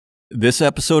This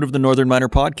episode of the Northern Miner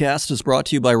Podcast is brought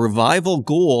to you by Revival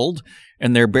Gold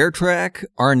and their Bear Track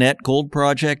Arnett Gold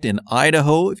Project in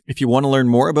Idaho. If you want to learn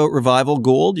more about Revival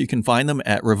Gold, you can find them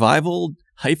at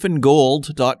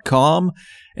revival-gold.com,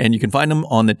 and you can find them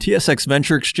on the TSX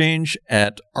Venture Exchange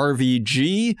at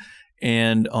RVG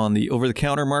and on the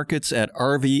over-the-counter markets at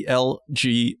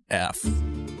RVLGF.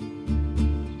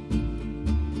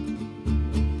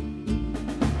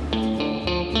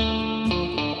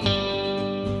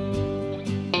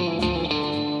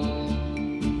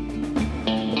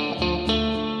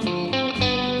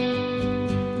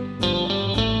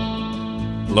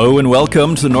 Hello and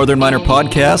welcome to the Northern Miner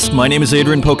Podcast. My name is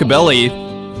Adrian Pocabelli,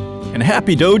 and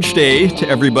happy Doge Day to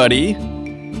everybody.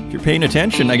 If you're paying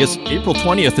attention, I guess April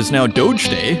 20th is now Doge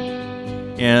Day,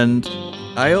 and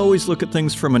I always look at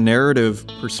things from a narrative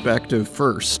perspective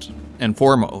first and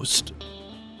foremost.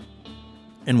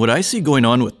 And what I see going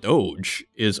on with Doge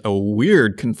is a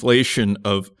weird conflation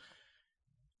of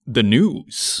the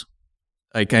news.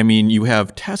 You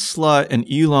have Tesla and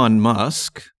Elon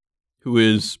Musk, who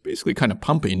is basically kind of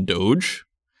pumping Doge,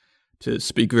 to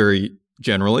speak very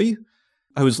generally.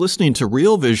 I was listening to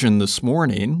Real Vision this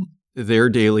morning, their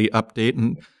daily update,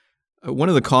 and one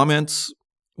of the comments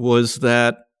was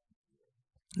that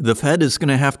the Fed is going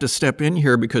to have to step in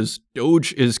here because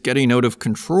Doge is getting out of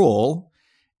control,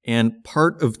 and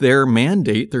part of their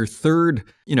mandate, their third,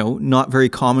 not very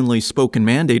commonly spoken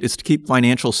mandate, is to keep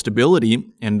financial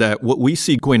stability, and that what we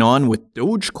see going on with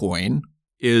Dogecoin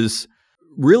is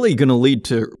really going to lead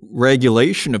to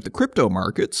regulation of the crypto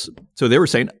markets. So they were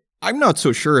saying, I'm not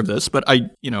so sure of this, but I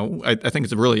think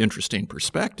it's a really interesting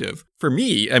perspective. For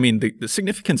me, the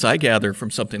significance I gather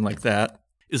from something like that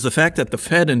is the fact that the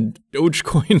Fed and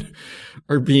Dogecoin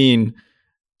are being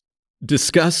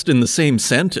discussed in the same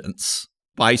sentence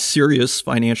by serious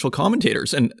financial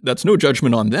commentators. And that's no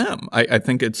judgment on them. I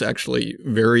think it's actually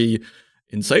very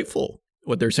insightful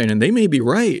what they're saying, and they may be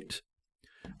right.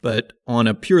 But on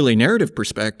a purely narrative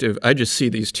perspective, I just see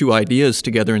these two ideas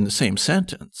together in the same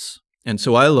sentence. And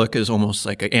so I look as almost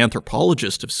like an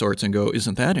anthropologist of sorts and go,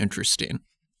 isn't that interesting?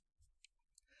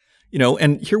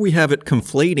 And here we have it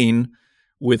conflating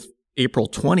with April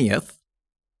 20th,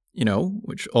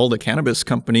 which all the cannabis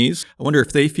companies, I wonder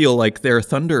if they feel like their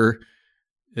thunder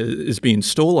is being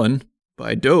stolen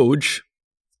by Doge.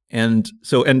 And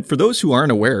for those who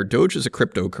aren't aware, Doge is a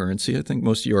cryptocurrency. I think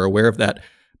most of you are aware of that.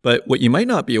 But what you might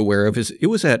not be aware of is it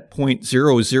was at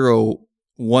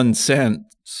 0.001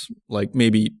 cents, like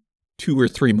maybe 2 or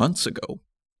 3 months ago.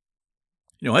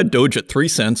 I had Doge at 3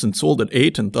 cents and sold at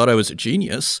 8 and thought I was a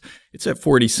genius. It's at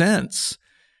 40 cents.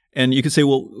 And you could say,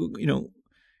 well,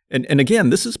 and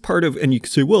again, this is part of, and you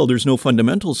could say, well, there's no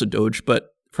fundamentals of Doge, but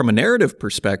from a narrative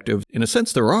perspective, in a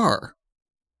sense, there are.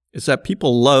 It's that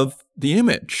people love the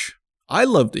image. I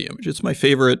love the image. It's my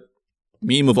favorite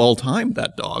meme of all time,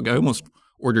 that dog. I almost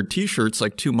ordered t-shirts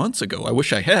like 2 months ago. I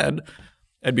wish I had.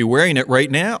 I'd be wearing it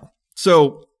right now.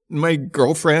 So my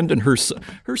girlfriend and her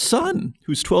son,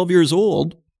 who's 12 years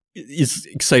old, is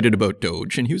excited about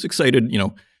Doge. And he was excited,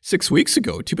 6 weeks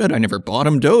ago. Too bad I never bought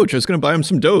him Doge. I was going to buy him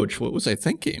some Doge. What was I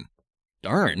thinking?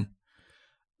 Darn.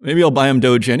 Maybe I'll buy him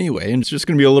Doge anyway. And it's just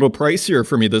going to be a little pricier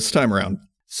for me this time around.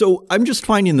 So I'm just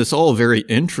finding this all very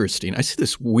interesting. I see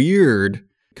this weird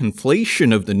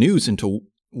conflation of the news into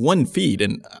one feed,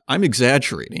 and I'm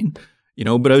exaggerating,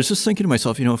 but I was just thinking to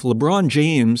myself, if LeBron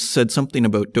James said something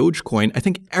about Dogecoin, I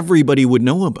think everybody would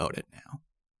know about it now.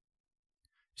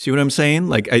 See what I'm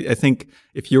saying? I think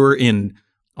if you're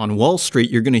on Wall Street,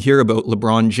 you're going to hear about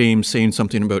LeBron James saying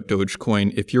something about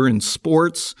Dogecoin. If you're in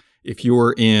sports, if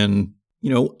you're in,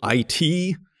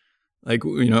 IT,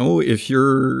 if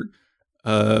you're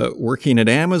working at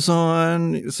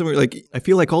Amazon, somewhere I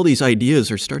feel like all these ideas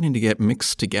are starting to get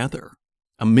mixed together.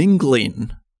 A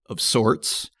mingling of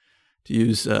sorts, to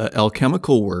use an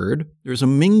alchemical word. There's a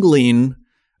mingling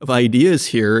of ideas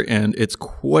here, and it's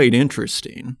quite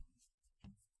interesting.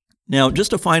 Now,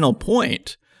 just a final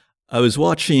point. I was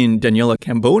watching Daniela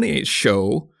Cambone's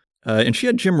show, and she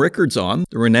had Jim Rickards on,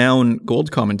 the renowned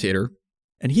gold commentator,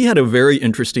 and he had a very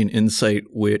interesting insight,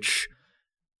 which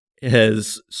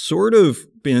has sort of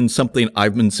been something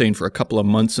I've been saying for a couple of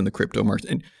months in the crypto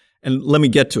market. And let me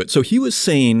get to it. So he was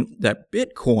saying that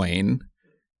Bitcoin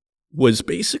was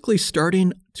basically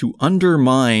starting to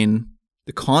undermine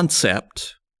the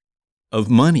concept of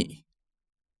money.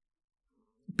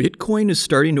 Bitcoin is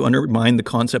starting to undermine the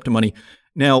concept of money.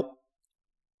 Now,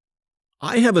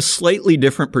 I have a slightly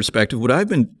different perspective. What I've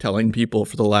been telling people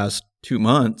for the last 2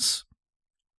 months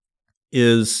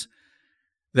is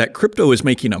that crypto is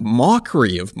making a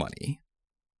mockery of money.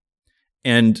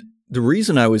 And the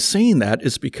reason I was saying that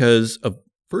is because of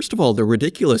first of all, the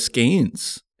ridiculous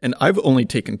gains. And I've only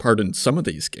taken part in some of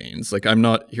these gains. Like, I'm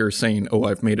not here saying, oh,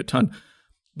 I've made a ton.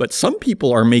 But some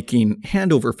people are making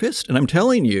hand over fist. And I'm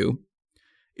telling you,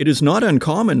 it is not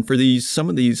uncommon for some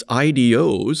of these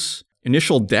IDOs,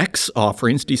 initial DEX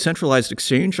offerings, decentralized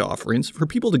exchange offerings, for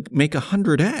people to make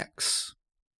 100x.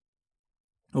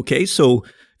 Okay, so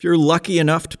if you're lucky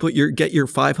enough to get your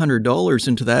 $500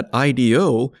 into that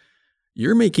IDO,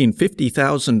 you're making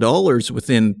 $50,000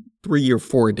 within 3 or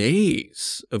 4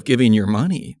 days of giving your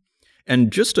money.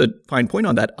 And just a fine point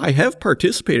on that, I have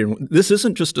participated. This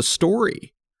isn't just a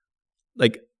story.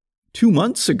 Like 2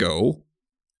 months ago,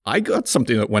 I got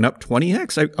something that went up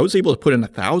 20x. I was able to put in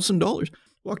 $1,000,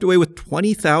 walked away with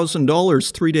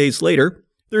 $20,000 3 days later.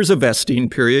 There's a vesting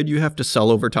period. You have to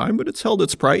sell over time, but it's held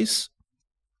its price.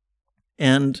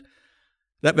 And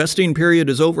that vesting period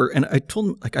is over. And I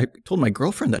told my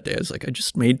girlfriend that day, I was like, I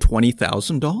just made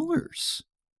 $20,000.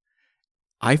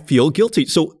 I feel guilty.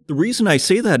 So the reason I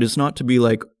say that is not to be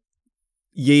like,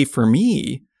 yay for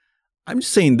me. I'm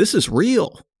just saying this is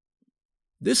real.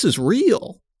 This is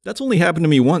real. That's only happened to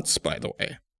me once, by the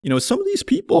way. Some of these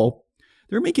people,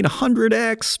 they're making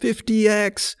 100x,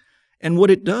 50x. And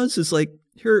what it does is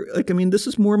this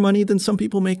is more money than some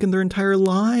people make in their entire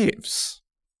lives.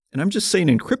 And I'm just saying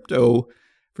in crypto,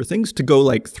 for things to go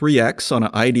like 3x on an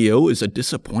IDO is a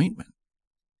disappointment.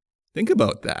 Think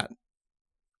about that.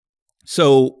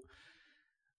 So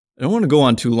I don't want to go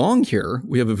on too long here.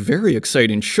 We have a very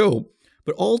exciting show.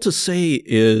 But all to say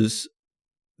is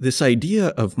this idea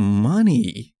of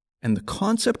money and the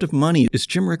concept of money, as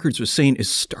Jim Rickards was saying, is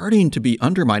starting to be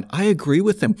undermined. I agree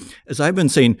with him. As I've been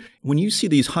saying, when you see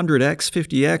these 100x,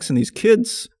 50x, and these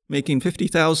kids making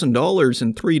 $50,000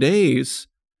 in 3 days,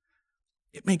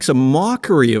 it makes a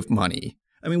mockery of money.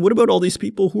 I mean, what about all these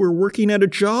people who are working at a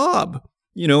job,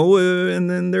 and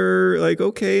then they're like,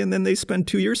 okay, and then they spend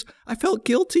 2 years. I felt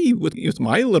guilty with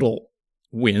my little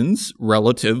wins,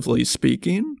 relatively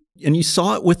speaking. And you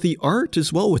saw it with the art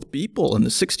as well, with Beeple and the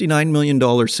 $69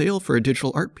 million sale for a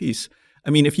digital art piece.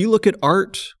 I mean, if you look at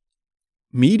art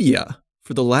media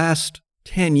for the last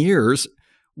 10 years,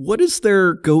 what is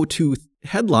their go-to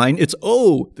headline? It's,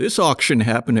 this auction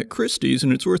happened at Christie's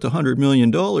and it's worth $100 million.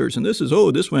 And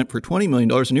this went for $20 million,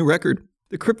 a new record.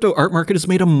 The crypto art market has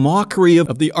made a mockery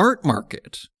of the art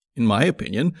market. In my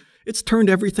opinion, it's turned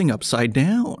everything upside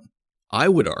down. I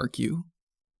would argue.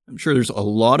 I'm sure there's a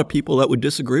lot of people that would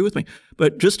disagree with me.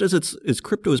 But just as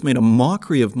crypto has made a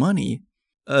mockery of money,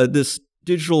 this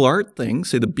digital art thing,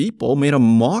 say the Beeple, made a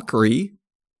mockery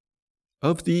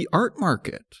of the art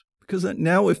market. Because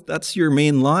now if that's your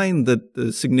main line, that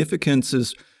the significance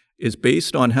is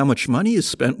based on how much money is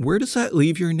spent, where does that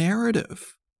leave your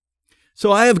narrative?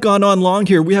 So I have gone on long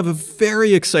here. We have a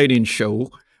very exciting show.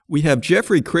 We have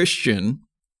Jeffrey Christian,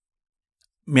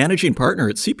 managing partner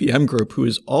at CPM Group, who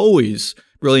is always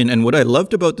brilliant. And what I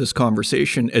loved about this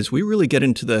conversation is we really get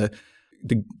into the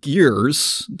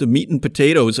gears, the meat and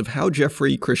potatoes of how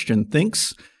Jeffrey Christian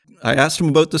thinks. I asked him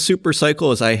about the super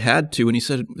cycle as I had to, and he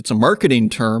said it's a marketing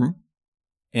term.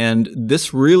 And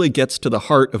this really gets to the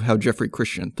heart of how Jeffrey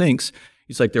Christian thinks.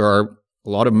 He's like, there are a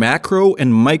lot of macro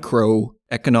and micro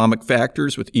economic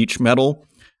factors with each metal.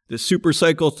 The super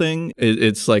cycle thing,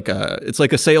 it's like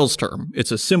a sales term.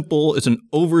 It's an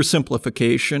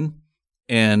oversimplification.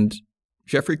 And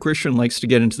Jeffrey Christian likes to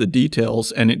get into the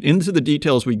details, and into the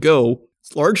details we go.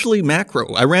 It's largely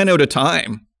macro. I ran out of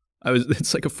time.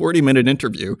 It's like a 40-minute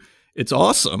interview. It's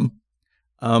awesome.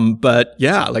 But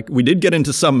yeah, we did get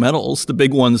into some metals, the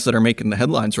big ones that are making the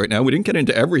headlines right now. We didn't get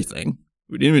into everything.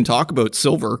 We didn't even talk about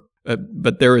silver,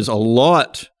 but there is a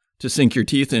lot to sink your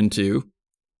teeth into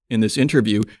in this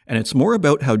interview. And it's more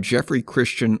about how Jeffrey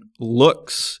Christian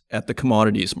looks at the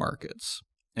commodities markets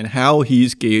and how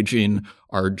he's gauging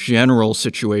our general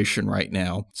situation right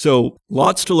now. So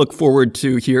lots to look forward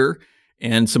to here,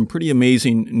 and some pretty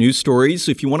amazing news stories.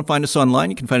 If you want to find us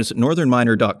online, you can find us at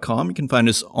northernminer.com. You can find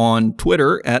us on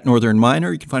Twitter at Northern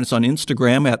Miner. You can find us on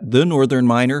Instagram at The Northern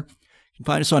Miner. You can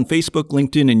find us on Facebook,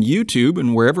 LinkedIn, and YouTube,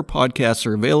 and wherever podcasts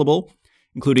are available,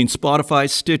 including Spotify,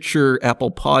 Stitcher,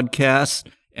 Apple Podcasts,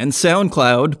 and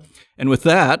SoundCloud. And with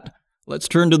that, let's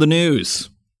turn to the news.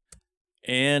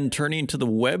 And turning to the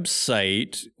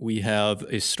website, we have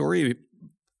a story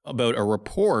about a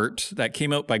report that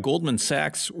came out by Goldman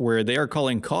Sachs where they are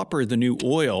calling copper the new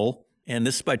oil. And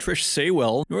this is by Trish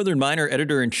Saywell, Northern Miner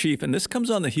editor-in-chief. And this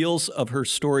comes on the heels of her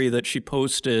story that she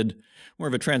posted, more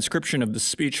of a transcription of the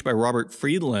speech by Robert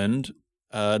Friedland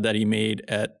that he made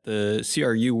at the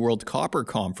CRU World Copper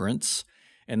Conference.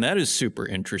 And that is super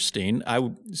interesting. I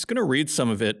was going to read some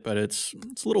of it, but it's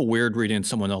a little weird reading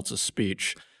someone else's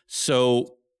speech.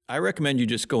 So I recommend you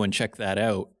just go and check that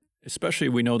out. Especially,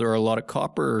 we know there are a lot of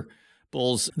copper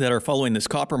bulls that are following this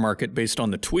copper market based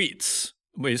on the tweets,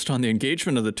 based on the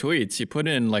engagement of the tweets. You put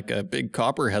in like a big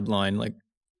copper headline, like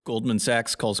Goldman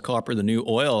Sachs calls copper the new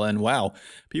oil, and wow,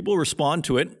 people respond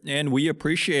to it, and we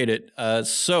appreciate it.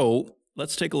 So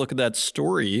let's take a look at that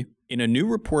story. In a new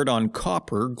report on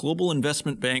copper, global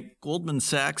investment bank Goldman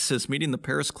Sachs says meeting the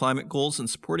Paris climate goals and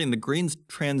supporting the green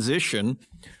transition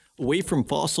away from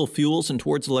fossil fuels and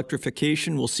towards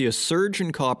electrification will see a surge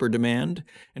in copper demand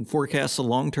and forecasts a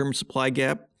long-term supply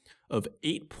gap of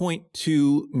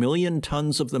 8.2 million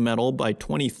tons of the metal by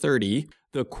 2030,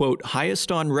 the, quote,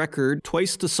 highest on record,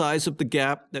 twice the size of the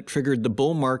gap that triggered the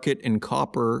bull market in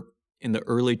copper in the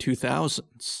early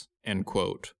 2000s, end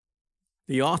quote.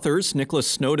 The authors, Nicholas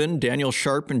Snowden, Daniel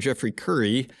Sharp, and Jeffrey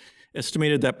Curry,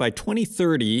 estimated that by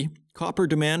 2030, copper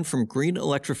demand from green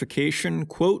electrification,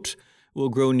 quote, will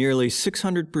grow nearly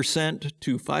 600%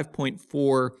 to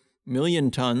 5.4 million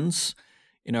tons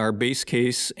in our base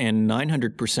case and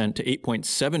 900% to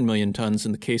 8.7 million tons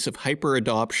in the case of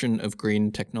hyper-adoption of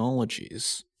green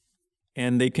technologies.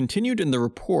 And they continued in the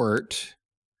report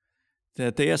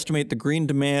that they estimate the green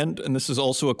demand, and this is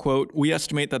also a quote, we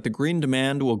estimate that the green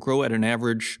demand will grow at an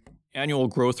average annual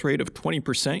growth rate of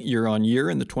 20% year on year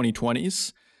in the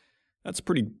 2020s. That's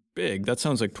pretty big. That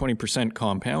sounds like 20%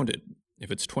 compounded. If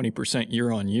it's 20%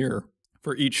 year on year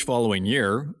for each following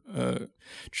year,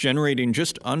 generating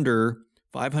just under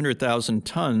 500,000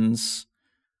 tons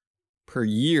per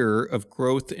year of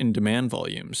growth in demand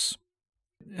volumes.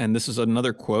 And this is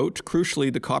another quote,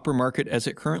 crucially, the copper market as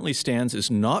it currently stands is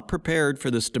not prepared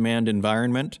for this demand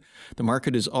environment. The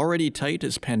market is already tight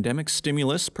as pandemic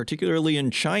stimulus, particularly in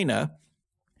China,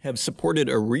 have supported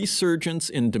a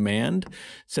resurgence in demand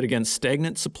set against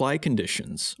stagnant supply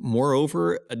conditions.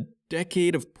 Moreover, a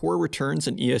decade of poor returns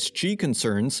and ESG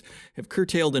concerns have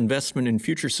curtailed investment in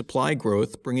future supply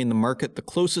growth, bringing the market the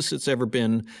closest it's ever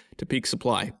been to peak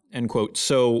supply, end quote.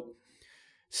 So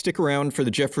stick around for the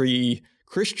Jeffrey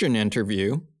Christian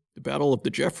interview, the Battle of the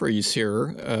Jeffreys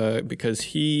here, because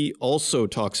he also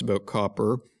talks about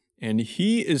copper, and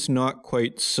he is not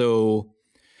quite so,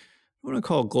 I want to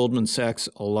call Goldman Sachs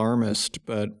alarmist,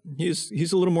 but he's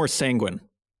a little more sanguine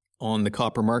on the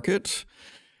copper market.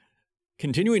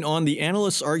 Continuing on, the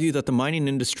analysts argue that the mining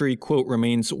industry, quote,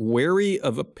 remains wary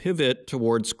of a pivot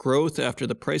towards growth after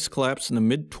the price collapse in the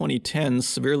mid-2010s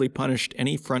severely punished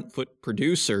any front-foot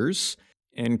producers,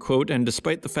 end quote. And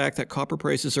despite the fact that copper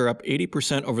prices are up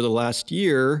 80% over the last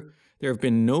year, there have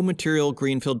been no material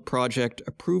greenfield project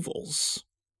approvals.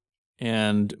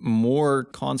 And more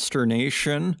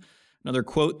consternation. Another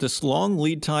quote, this long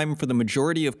lead time for the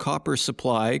majority of copper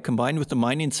supply, combined with the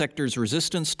mining sector's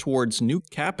resistance towards new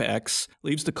capex,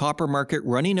 leaves the copper market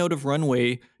running out of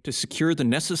runway to secure the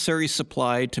necessary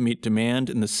supply to meet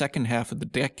demand in the second half of the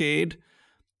decade.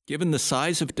 Given the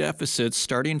size of deficits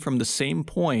starting from the same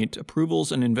point,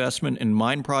 approvals and investment in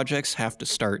mine projects have to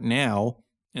start now.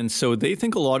 And so they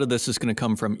think a lot of this is going to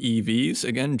come from EVs.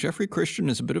 Again, Jeffrey Christian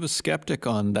is a bit of a skeptic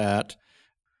on that.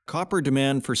 Copper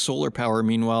demand for solar power,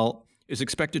 meanwhile, is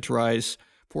expected to rise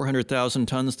 400,000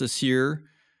 tons this year.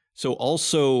 So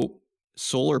also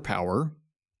solar power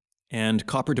and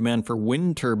copper demand for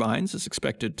wind turbines is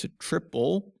expected to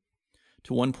triple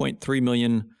to 1.3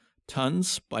 million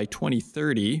tons by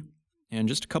 2030. And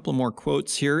just a couple more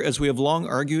quotes here. As we have long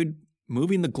argued,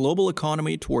 moving the global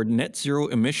economy toward net zero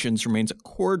emissions remains a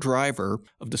core driver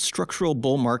of the structural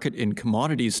bull market in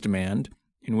commodities demand,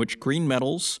 in which green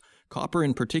metals, copper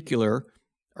in particular,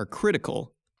 are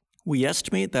critical. We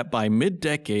estimate that by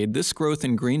mid-decade, this growth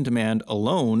in green demand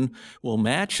alone will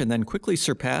match and then quickly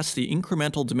surpass the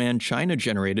incremental demand China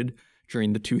generated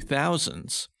during the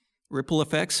 2000s. Ripple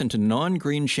effects into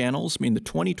non-green channels mean the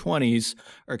 2020s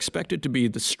are expected to be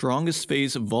the strongest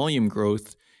phase of volume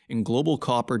growth in global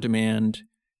copper demand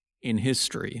in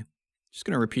history. Just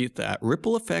going to repeat that.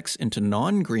 Ripple effects into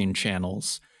non-green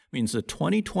channels means the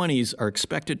 2020s are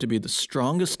expected to be the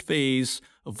strongest phase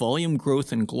of volume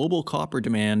growth in global copper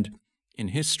demand in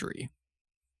history.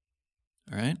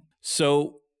 All right.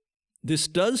 So this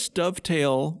does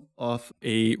dovetail off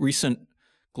a recent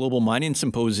Global Mining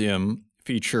Symposium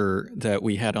feature that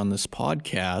we had on this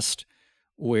podcast,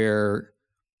 where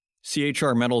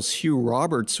CHR Metals' Hugh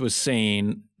Roberts was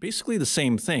saying basically the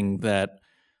same thing, that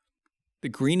the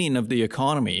greening of the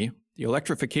economy, the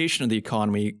electrification of the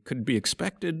economy, could be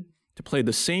expected to play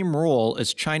the same role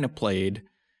as China played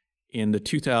in the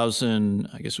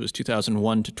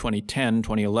 2001 to 2010,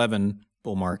 2011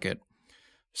 bull market.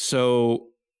 So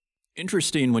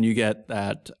interesting when you get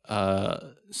that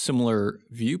similar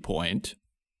viewpoint.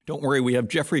 Don't worry, we have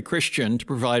Jeffrey Christian to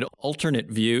provide alternate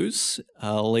views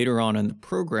later on in the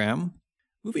program.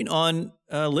 Moving on,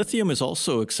 lithium is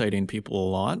also exciting people a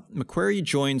lot. Macquarie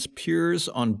joins peers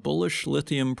on bullish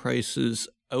lithium prices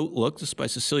outlook. This is by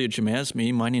Cecilia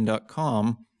Jamasmy,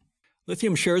 mining.com.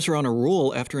 Lithium shares are on a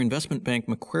roll after investment bank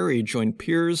Macquarie joined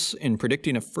peers in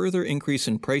predicting a further increase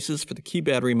in prices for the key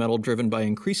battery metal driven by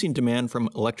increasing demand from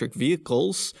electric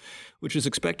vehicles, which is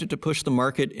expected to push the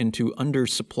market into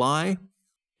undersupply.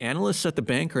 Analysts at the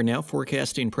bank are now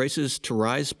forecasting prices to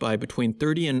rise by between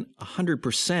 30 and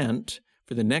 100%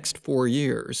 for the next 4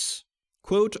 years.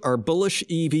 Quote, our bullish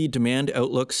EV demand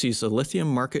outlook sees the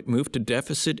lithium market move to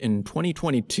deficit in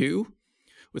 2022,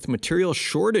 with material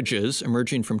shortages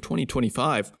emerging from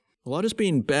 2025. A lot is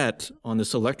being bet on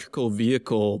this electrical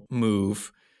vehicle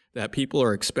move that people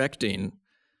are expecting.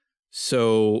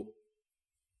 So,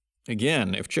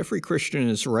 again, if Jeffrey Christian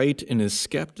is right in his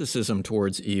skepticism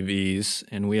towards EVs,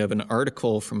 and we have an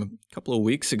article from a couple of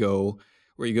weeks ago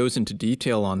where he goes into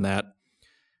detail on that,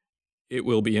 it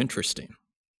will be interesting.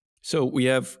 So we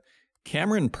have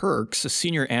Cameron Perks, a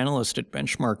senior analyst at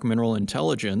Benchmark Mineral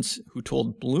Intelligence, who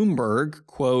told Bloomberg,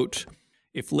 quote,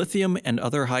 if lithium and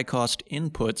other high-cost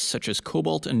inputs such as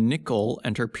cobalt and nickel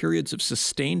enter periods of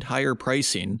sustained higher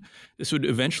pricing, this would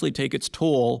eventually take its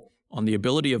toll on the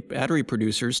ability of battery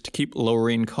producers to keep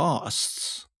lowering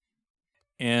costs.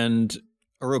 And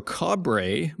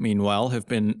Orocobre, meanwhile,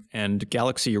 and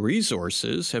Galaxy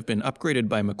Resources have been upgraded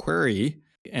by Macquarie.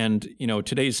 And,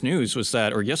 yesterday's news was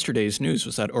that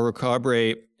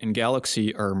Orocobre and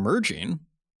Galaxy are merging.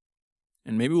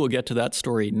 And maybe we'll get to that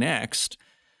story next.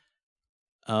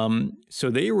 So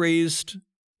they raised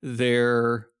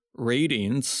their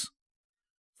ratings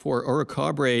for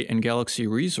Orocobre and Galaxy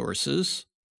Resources.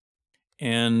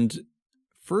 And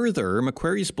further,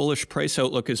 Macquarie's bullish price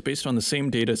outlook is based on the same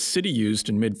data Citi used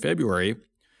in mid-February,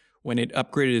 when it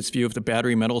upgraded its view of the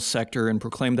battery metals sector and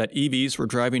proclaimed that EVs were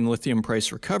driving lithium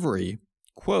price recovery.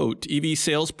 Quote, EV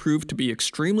sales proved to be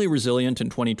extremely resilient in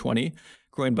 2020,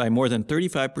 growing by more than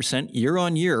 35% year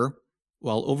on year,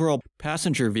 while overall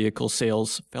passenger vehicle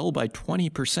sales fell by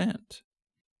 20%.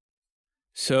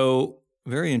 So,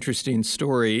 very interesting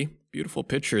story. Beautiful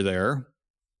picture there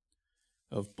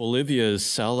of Bolivia's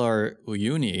Salar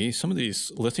Uyuni. Some of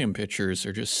these lithium pictures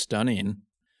are just stunning.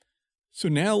 So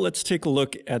now let's take a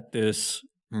look at this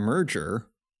merger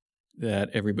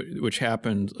which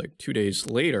happened like 2 days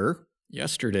later,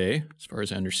 yesterday, as far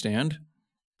as I understand.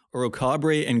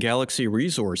 Orocobre and Galaxy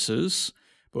Resources,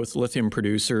 both lithium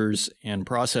producers and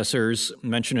processors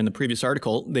mentioned in the previous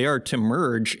article, they are to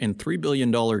merge in $3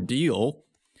 billion deal.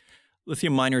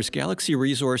 Lithium miners Galaxy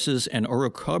Resources and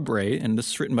Orocobre, and this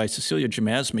is written by Cecilia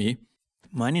Jamasmy,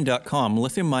 mining.com,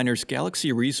 lithium miners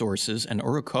Galaxy Resources and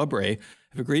Orocobre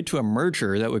have agreed to a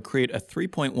merger that would create a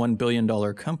 $3.1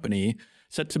 billion company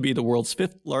set to be the world's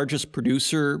fifth largest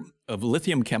producer of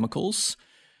lithium chemicals,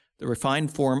 the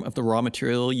refined form of the raw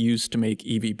material used to make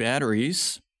EV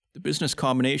batteries. The business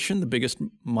combination, the biggest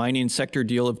mining sector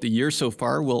deal of the year so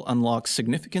far, will unlock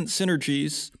significant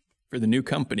synergies for the new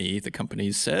company, the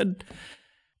company said.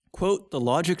 Quote, the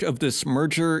logic of this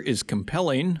merger is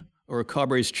compelling,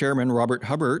 Orocobre's chairman, Robert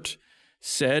Hubbard,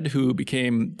 said, who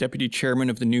became deputy chairman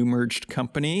of the new merged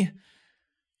company.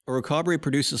 Orocobre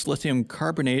produces lithium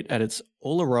carbonate at its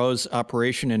Olaroz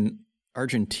operation in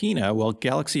Argentina, while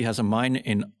Galaxy has a mine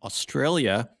in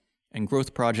Australia and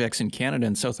growth projects in Canada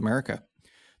and South America.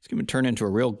 It's going to turn into a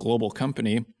real global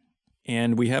company.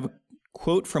 And we have a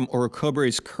quote from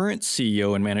Orocobre's current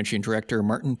CEO and managing director,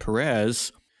 Martin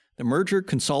Perez. The merger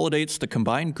consolidates the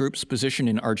combined group's position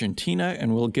in Argentina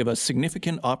and will give us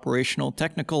significant operational,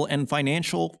 technical, and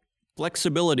financial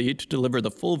flexibility to deliver the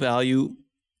full value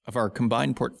of our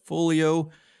combined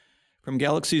portfolio. From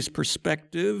Galaxy's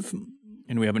perspective,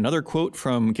 and we have another quote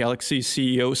from Galaxy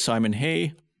CEO Simon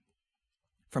Hay.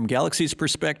 From Galaxy's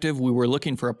perspective, we were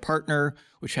looking for a partner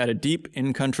which had a deep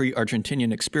in-country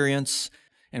Argentinian experience,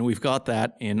 and we've got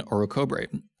that in Orocobre.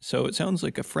 So it sounds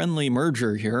like a friendly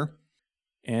merger here.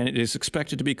 And it is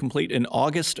expected to be complete in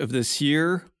August of this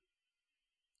year.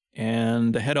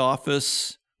 And the head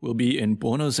office will be in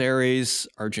Buenos Aires,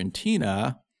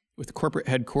 Argentina, with corporate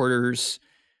headquarters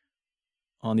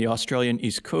on the Australian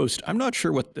East Coast. I'm not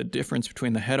sure what the difference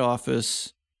between the head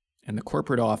office and the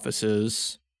corporate office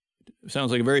is. It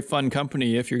sounds like a very fun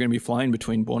company if you're going to be flying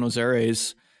between Buenos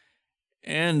Aires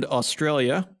and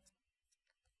Australia.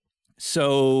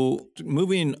 So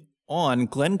moving on,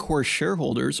 Glencore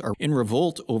shareholders are in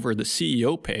revolt over the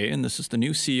CEO pay, and this is the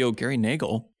new CEO, Gary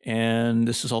Nagel. And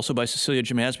this is also by Cecilia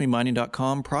Jamasmie,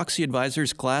 Mining.com. Proxy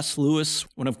advisors Glass Lewis,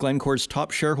 one of Glencore's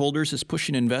top shareholders, is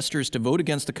pushing investors to vote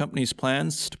against the company's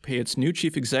plans to pay its new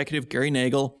chief executive, Gary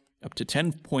Nagel, up to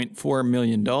 $10.4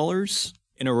 million.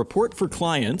 In a report for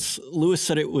clients, Lewis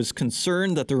said it was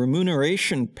concerned that the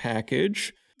remuneration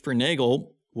package for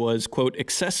Nagel was, quote,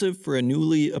 excessive for a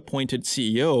newly appointed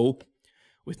CEO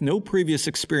with no previous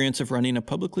experience of running a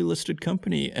publicly listed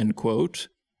company, end quote.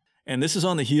 And this is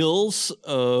on the heels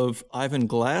of Ivan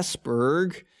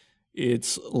Glassberg,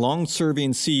 its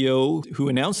long-serving CEO, who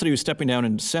announced that he was stepping down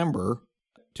in December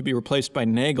to be replaced by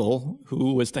Nagel,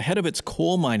 who was the head of its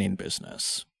coal mining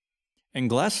business. And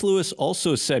Glass Lewis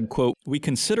also said, quote, we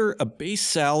consider a base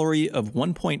salary of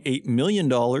 $1.8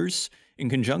 million in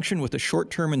conjunction with a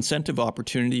short-term incentive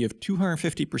opportunity of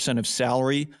 250% of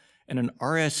salary and an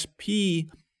RSP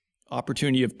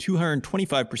opportunity of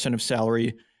 225% of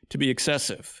salary to be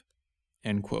excessive,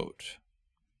 end quote.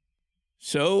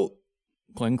 So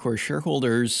Glencore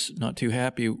shareholders not too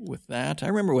happy with that. I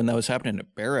remember when that was happening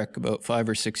at Barrick about 5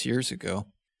 or 6 years ago.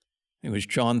 It was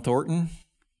John Thornton,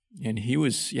 and he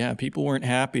was, people weren't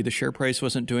happy. The share price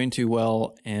wasn't doing too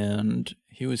well, and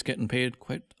he was getting paid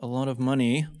quite a lot of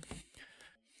money.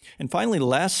 And finally,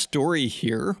 last story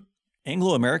here.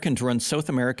 Anglo American to run South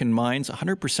American mines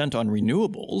 100% on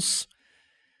renewables.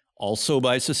 Also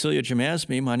by Cecilia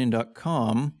Jamasmie,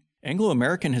 Mining.com. Anglo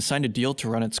American has signed a deal to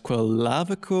run its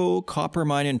Quelavico copper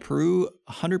mine in Peru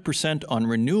 100% on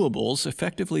renewables,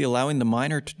 effectively allowing the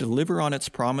miner to deliver on its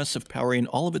promise of powering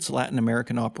all of its Latin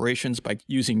American operations by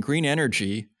using green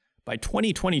energy by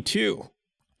 2022.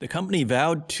 The company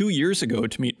vowed 2 years ago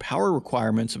to meet power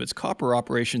requirements of its copper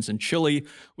operations in Chile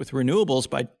with renewables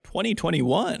by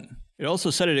 2021. It also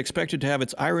said it expected to have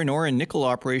its iron ore and nickel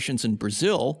operations in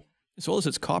Brazil, as well as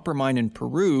its copper mine in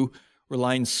Peru,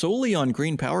 relying solely on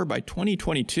green power by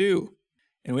 2022.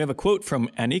 And we have a quote from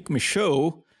Annick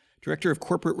Michaud, Director of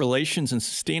Corporate Relations and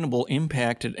Sustainable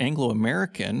Impact at Anglo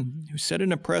American, who said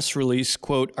in a press release,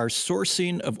 quote, our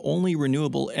sourcing of only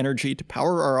renewable energy to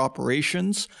power our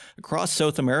operations across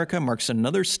South America marks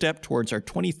another step towards our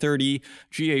 2030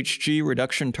 GHG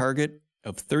reduction target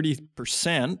of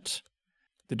 30%.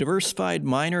 The diversified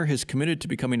miner has committed to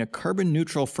becoming a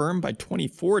carbon-neutral firm by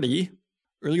 2040.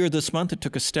 Earlier this month, it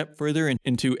took a step further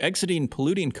into exiting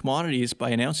polluting commodities by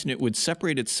announcing it would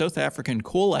separate its South African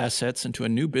coal assets into a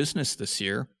new business this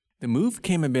year. The move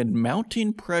came amid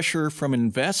mounting pressure from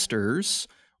investors,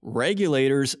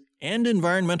 regulators, and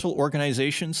environmental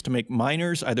organizations to make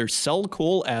miners either sell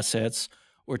coal assets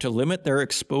or to limit their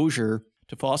exposure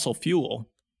to fossil fuel.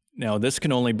 Now, this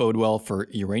can only bode well for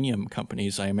uranium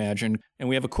companies, I imagine. And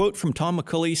we have a quote from Tom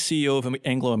McCulley, CEO of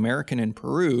Anglo American in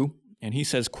Peru, and he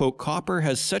says, quote, copper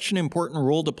has such an important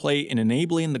role to play in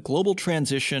enabling the global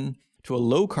transition to a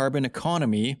low-carbon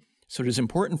economy, so it is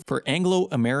important for Anglo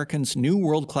American's new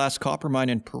world-class copper mine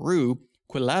in Peru,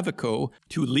 Quelavico,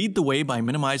 to lead the way by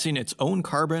minimizing its own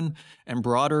carbon and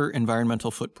broader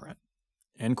environmental footprint,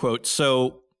 end quote.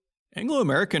 So Anglo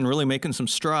American really making some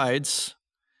strides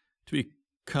to become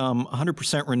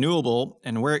 100% renewable,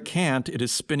 and where it can't, it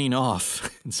is spinning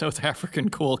off in South African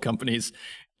coal companies.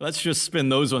 Let's just spin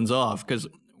those ones off because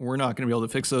we're not going to be able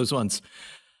to fix those ones.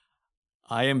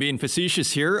 I am being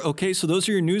facetious here. Okay, so those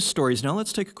are your news stories. Now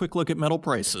let's take a quick look at metal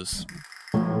prices.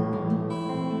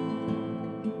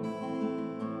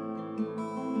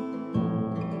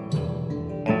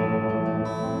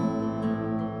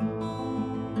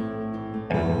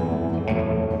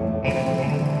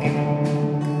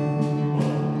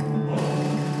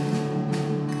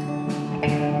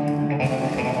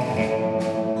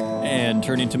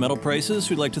 Turning to metal prices,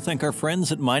 we'd like to thank our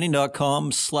friends at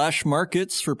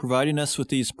mining.com/markets for providing us with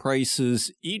these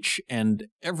prices each and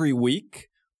every week.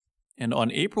 And on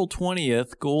April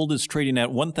 20th, gold is trading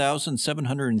at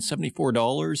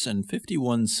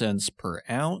 $1,774.51 per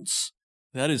ounce.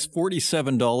 That is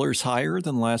 $47 higher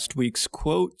than last week's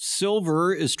quote.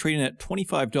 Silver is trading at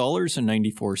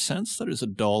 $25.94. That is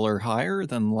 $1 higher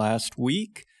than last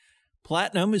week.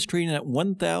 Platinum is trading at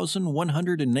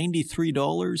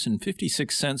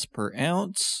 $1,193.56 per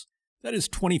ounce. That is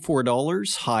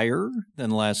 $24 higher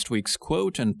than last week's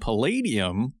quote. And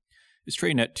palladium is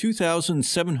trading at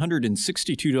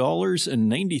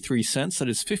 $2,762.93. That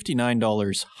is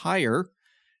 $59 higher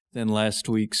than last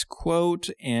week's quote.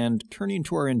 And turning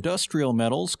to our industrial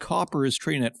metals, copper is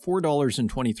trading at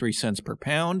 $4.23 per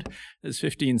pound. That is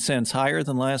 15 cents higher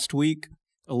than last week.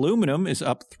 Aluminum is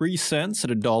up 3 cents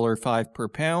at $1.05 per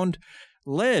pound.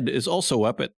 Lead is also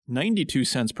up at 92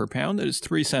 cents per pound. That is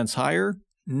 3 cents higher.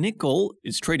 Nickel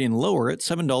is trading lower at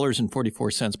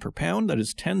 $7.44 per pound. That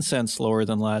is 10 cents lower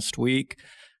than last week.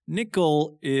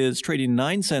 Nickel is trading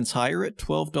 9 cents higher at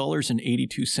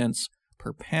 $12.82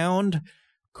 per pound.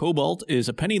 Cobalt is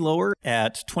a penny lower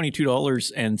at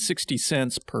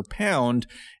 $22.60 per pound.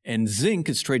 And zinc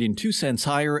is trading 2 cents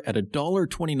higher at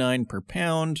 $1.29 per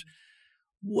pound.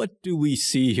 What do we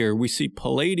see here? We see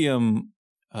palladium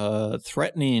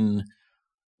threatening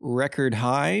record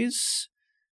highs.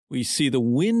 We see the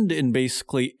wind in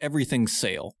basically everything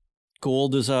sale.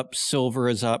 Gold is up, silver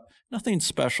is up, nothing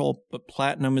special, but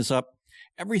platinum is up.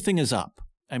 Everything is up.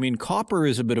 I mean, copper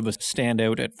is a bit of a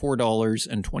standout at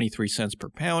 $4.23 per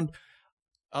pound.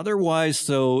 Otherwise,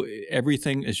 though,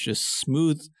 everything is just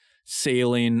smooth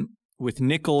sailing with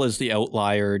nickel as the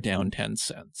outlier down 10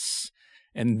 cents.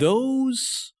 And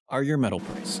those are your metal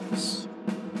prices.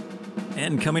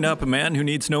 And coming up, a man who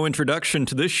needs no introduction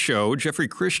to this show, Jeffrey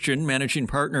Christian, managing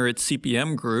partner at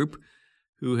CPM Group,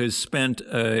 who has spent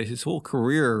his whole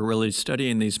career really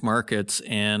studying these markets.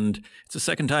 And it's the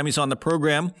second time he's on the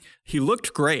program. He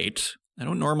looked great. I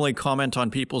don't normally comment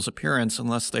on people's appearance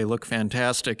unless they look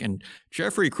fantastic. And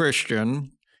Jeffrey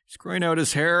Christian, he's growing out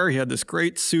his hair. He had this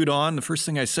great suit on. The first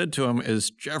thing I said to him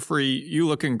is, Jeffrey, you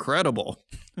look incredible.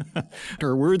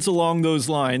 Or words along those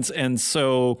lines. And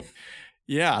so...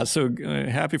 yeah, so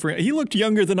happy for him. He looked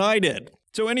younger than I did.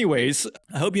 So anyways,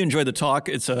 I hope you enjoyed the talk.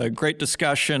 It's a great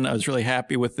discussion. I was really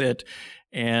happy with it.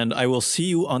 And I will see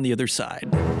you on the other side.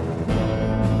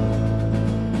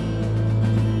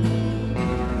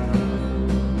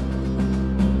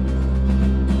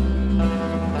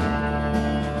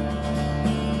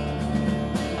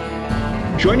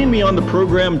 Joining me on the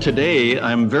program today,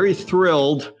 I'm very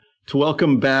thrilled to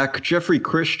welcome back Jeffrey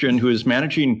Christian, who is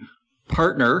managing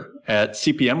partner at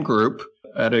CPM Group.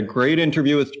 I had a great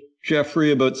interview with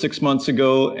Jeffrey about 6 months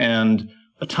ago, and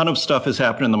a ton of stuff has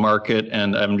happened in the market,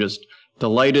 and I'm just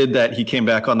delighted that he came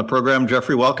back on the program.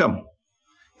 Jeffrey, welcome.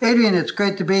 Adrian, it's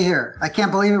great to be here. I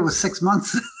can't believe it was 6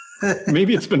 months.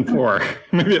 Maybe it's been 4.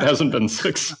 Maybe it hasn't been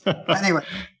 6. Anyway,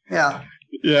 yeah.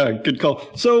 Yeah, good call.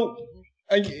 So,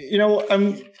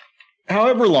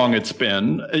 however long it's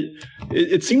been,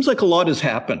 it seems like a lot has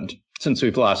happened since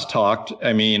we've last talked.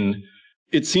 I mean,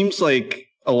 it seems like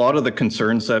a lot of the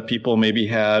concerns that people maybe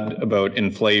had about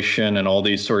inflation and all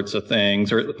these sorts of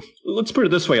things, or let's put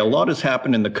it this way, a lot has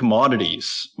happened in the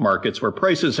commodities markets where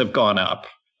prices have gone up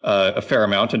a fair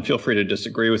amount, and feel free to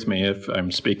disagree with me if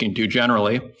I'm speaking too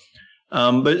generally.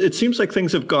 But it seems like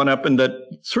things have gone up and that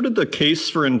sort of the case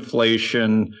for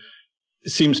inflation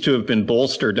seems to have been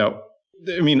bolstered. Now,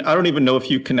 I mean, I don't even know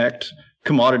if you connect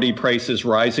commodity prices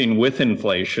rising with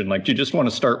inflation. Like, do you just want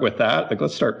to start with that? Like,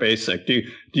 let's start basic. Do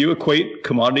you equate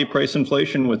commodity price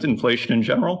inflation with inflation in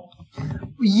general?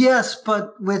 Yes,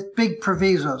 but with big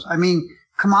provisos. I mean,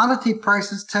 commodity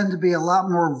prices tend to be a lot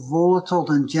more volatile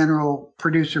than general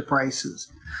producer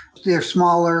prices. They're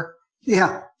smaller.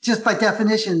 Yeah, just by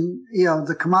definition,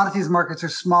 the commodities markets are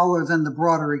smaller than the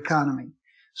broader economy.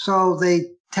 So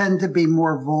they tend to be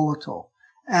more volatile.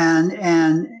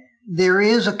 And there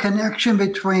is a connection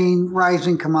between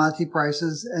rising commodity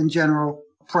prices and general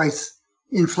price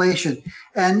inflation.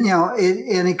 And,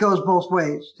 it goes both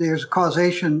ways. There's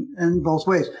causation in both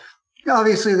ways.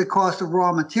 Obviously, the cost of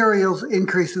raw materials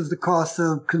increases the cost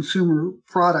of consumer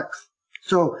products.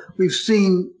 So we've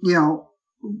seen,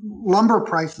 lumber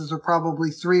prices are probably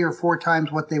 3 or 4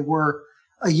 times what they were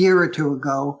a year or two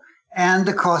ago. And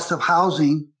the cost of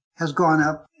housing has gone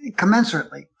up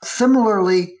commensurately.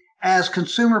 Similarly, as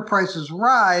consumer prices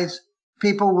rise,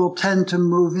 people will tend to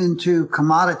move into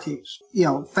commodities.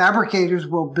 Fabricators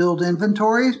will build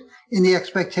inventories in the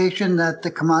expectation that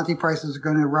the commodity prices are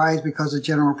going to rise because of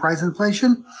general price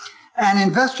inflation, and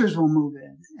investors will move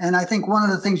in. And I think one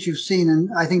of the things you've seen, and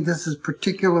I think this is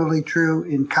particularly true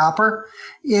in copper,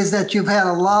 is that you've had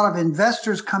a lot of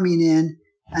investors coming in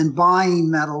and buying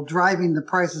metal, driving the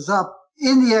prices up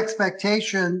in the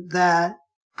expectation that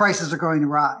prices are going to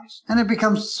rise. And it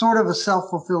becomes sort of a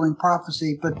self-fulfilling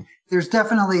prophecy, but there's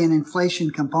definitely an inflation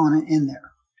component in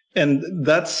there. And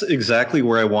that's exactly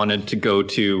where I wanted to go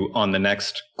to on the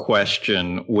next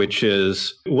question, which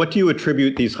is, what do you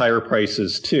attribute these higher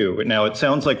prices to? Now, it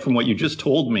sounds like from what you just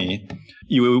told me,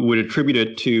 you would attribute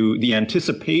it to the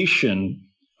anticipation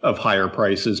of higher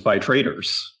prices by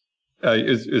traders.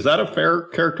 Is that a fair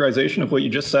characterization of what you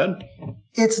just said?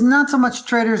 It's not so much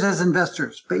traders as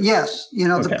investors, but yes,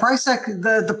 Okay.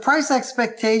 the price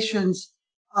expectations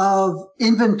of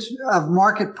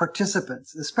market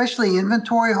participants, especially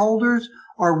inventory holders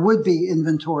or would-be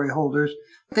inventory holders,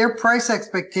 their price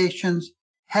expectations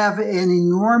have an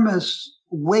enormous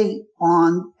weight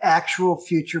on actual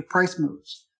future price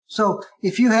moves. So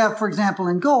if you have, for example,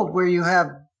 in gold, where you have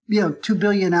 2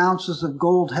 billion ounces of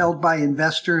gold held by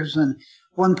investors and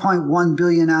 1.1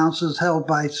 billion ounces held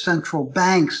by central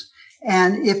banks.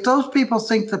 And if those people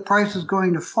think the price is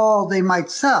going to fall, they might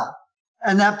sell.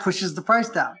 And that pushes the price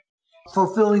down,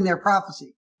 fulfilling their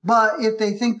prophecy. But if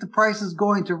they think the price is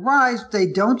going to rise, they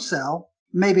don't sell.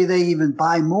 Maybe they even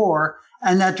buy more,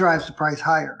 and that drives the price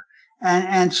higher.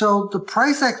 And so the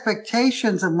price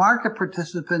expectations of market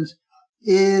participants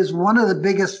is one of the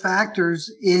biggest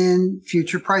factors in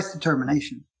future price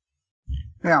determination.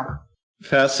 Yeah.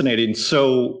 Fascinating.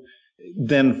 So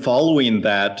then following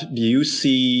that, do you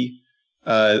see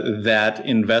that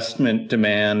investment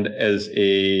demand as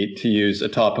to use a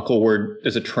topical word,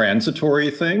 as a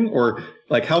transitory thing? Or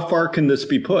like how far can this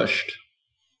be pushed?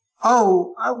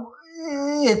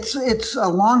 It's a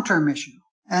long-term issue.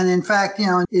 And in fact,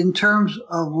 in terms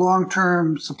of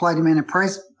long-term supply, demand, and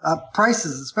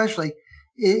prices especially,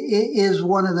 it is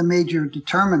one of the major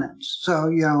determinants. So,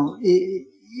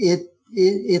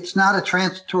 it's not a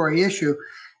transitory issue.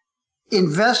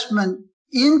 Investment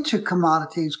into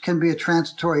commodities can be a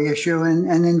transitory issue,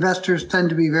 and investors tend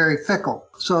to be very fickle.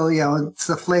 So, it's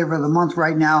the flavor of the month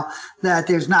right now that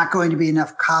there's not going to be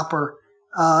enough copper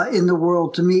in the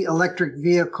world to meet electric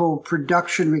vehicle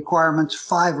production requirements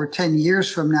 5 or 10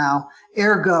 years from now.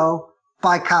 Ergo,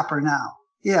 buy copper now.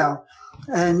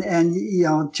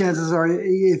 And chances are,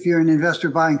 if you're an investor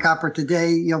buying copper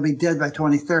today, you'll be dead by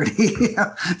 2030.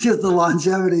 Just the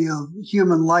longevity of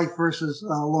human life versus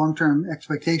long-term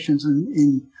expectations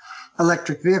in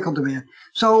electric vehicle demand.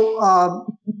 So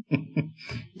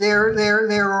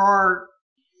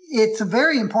it's a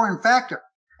very important factor.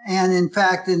 And in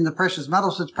fact, in the precious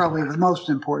metals, it's probably the most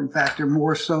important factor,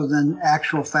 more so than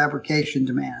actual fabrication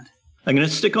demand. I'm going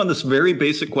to stick on this very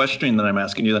basic question that I'm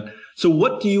asking you then. So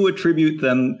what do you attribute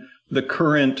then the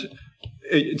current,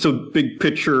 big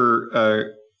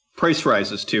picture price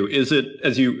rises to? Is it,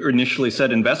 as you initially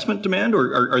said, investment demand,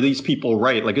 or are these people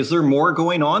right? Like, is there more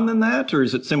going on than that? Or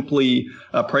is it simply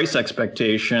a price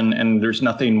expectation and there's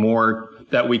nothing more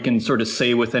that we can sort of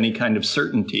say with any kind of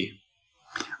certainty?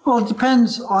 Well, it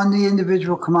depends on the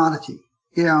individual commodity,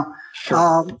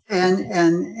 Sure.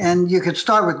 And you could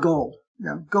start with gold.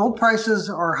 Gold prices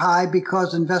are high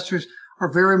because investors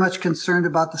are very much concerned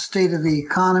about the state of the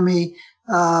economy,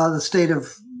 the state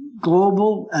of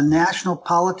global and national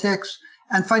politics,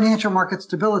 and financial market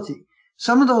stability.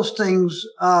 Some of those things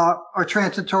are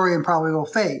transitory and probably will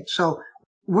fade. So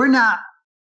we're not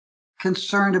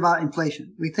concerned about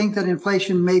inflation. We think that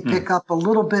inflation may pick up a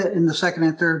little bit in the second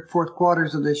and third, fourth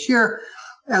quarters of this year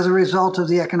as a result of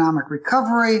the economic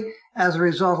recovery, as a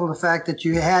result of the fact that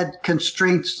you had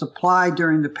constrained supply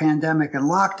during the pandemic and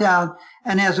lockdown,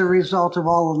 and as a result of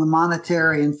all of the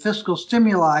monetary and fiscal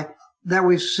stimuli that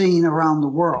we've seen around the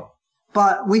world.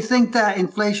 But we think that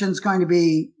inflation is going to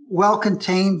be well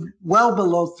contained, well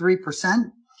below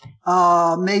 3%,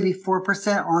 maybe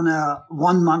 4% on a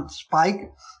 1-month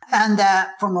spike. And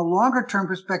that from a longer term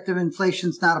perspective,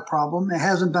 inflation's not a problem. It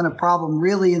hasn't been a problem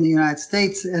really in the United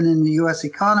States and in the U.S.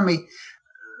 economy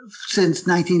since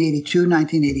 1982,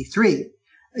 1983.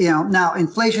 Now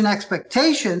inflation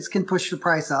expectations can push the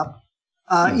price up,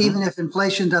 even if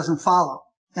inflation doesn't follow.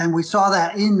 And we saw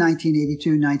that in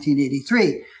 1982,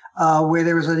 1983, where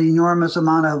there was an enormous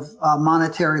amount of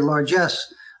monetary largesse.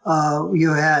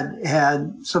 You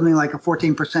had something like a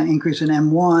 14% increase in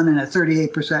M1 and a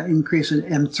 38% increase in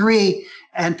M3.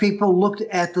 And people looked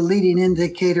at the leading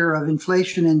indicator of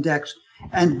inflation index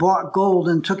and bought gold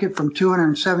and took it from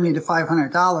 $270 to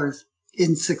 $500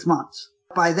 in 6 months.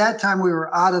 By that time, we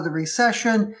were out of the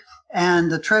recession,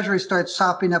 and the Treasury starts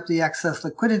sopping up the excess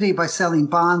liquidity by selling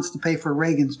bonds to pay for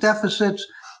Reagan's deficits.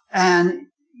 And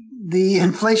the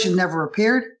inflation never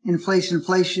appeared. Inflation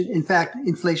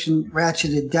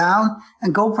ratcheted down,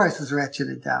 and gold prices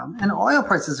ratcheted down, and oil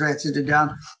prices ratcheted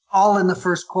down, all in the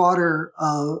first quarter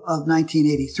of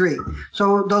 1983.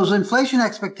 So those inflation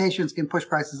expectations can push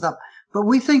prices up. But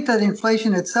we think that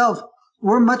inflation itself,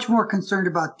 we're much more concerned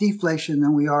about deflation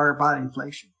than we are about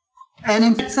inflation. And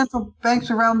in fact, central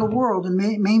banks around the world and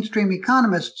mainstream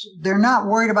economists, they're not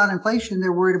worried about inflation,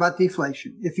 they're worried about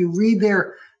deflation. If you read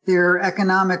their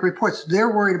economic reports,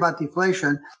 they're worried about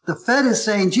deflation. The Fed is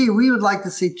saying, gee, we would like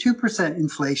to see 2%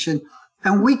 inflation,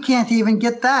 and we can't even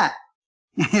get that.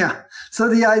 Yeah. So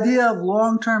the idea of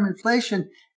long-term inflation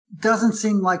doesn't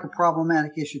seem like a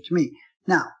problematic issue to me.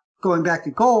 Now, going back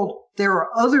to gold, there are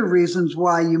other reasons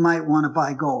why you might want to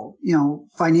buy gold.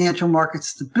 Financial market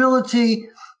stability.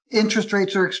 interest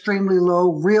rates are extremely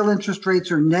low. Real interest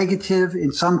rates are negative.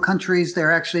 In some countries,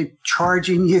 they're actually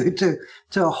charging you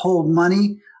to hold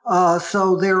money.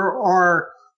 So there are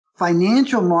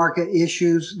financial market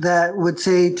issues that would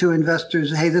say to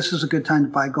investors, hey, this is a good time to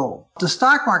buy gold. The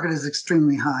stock market is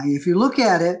extremely high. If you look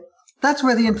at it, that's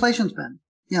where the inflation's been.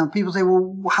 People say,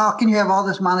 well, how can you have all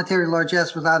this monetary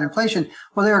largesse without inflation?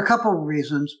 Well, there are a couple of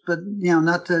reasons, but,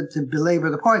 not to belabor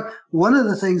the point. One of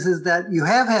the things is that you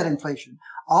have had inflation.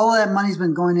 All of that money's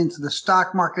been going into the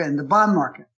stock market and the bond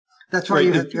market. That's why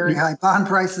you have very high bond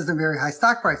prices and very high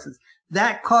stock prices.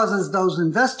 That causes those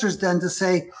investors then to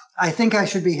say, I think I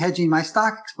should be hedging my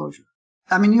stock exposure.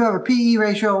 I mean, you have a PE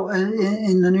ratio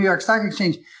in the New York Stock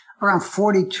Exchange around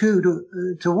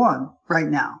 42 to 1 right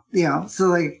now. So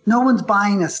like no one's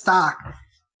buying a stock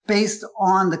based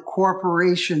on the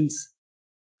corporation's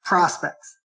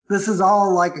prospects. This is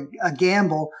all like a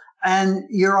gamble. And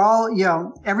you're all,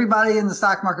 everybody in the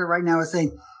stock market right now is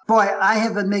saying, boy, I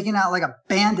have been making out like a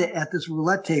bandit at this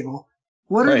roulette table.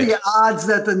 What are the odds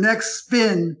that the next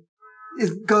spin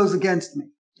goes against me?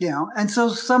 And so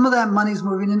some of that money's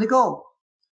moving into gold.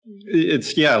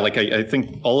 I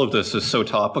think all of this is so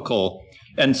topical.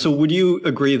 And so would you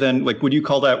agree then, would you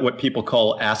call that what people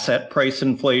call asset price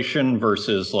inflation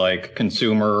versus like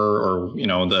consumer or,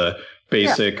 the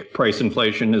basic price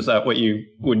inflation? Is that what you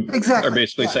are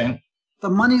basically saying? The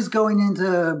money's going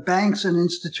into banks and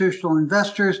institutional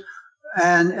investors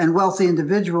and wealthy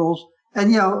individuals.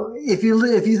 And, if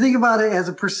you think about it as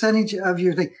a percentage of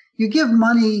your thing, you give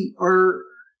money, or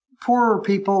poorer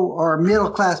people or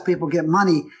middle class people get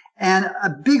money, and a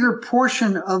bigger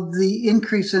portion of the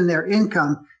increase in their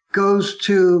income goes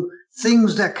to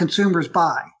things that consumers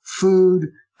buy: food,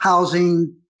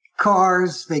 housing,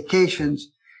 cars, vacations.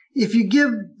 If you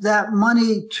give that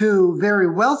money to very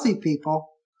wealthy people,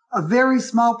 a very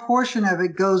small portion of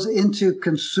it goes into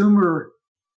consumer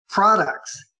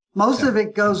products. Most of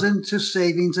it goes into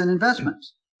savings and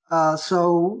investments.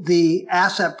 So the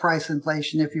asset price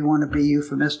inflation, if you want to be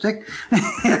euphemistic,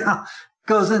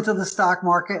 goes into the stock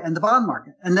market and the bond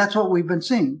market. And that's what we've been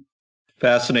seeing.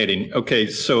 Fascinating. Okay,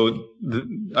 so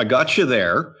I got you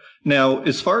there. Now,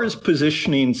 as far as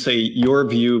positioning, say, your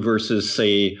view versus,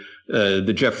 say,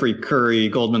 the Jeffrey Curry,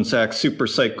 Goldman Sachs super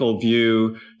cycle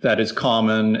view that is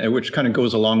common, which kind of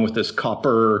goes along with this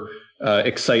copper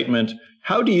excitement.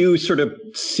 How do you sort of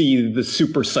see the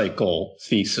super cycle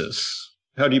thesis?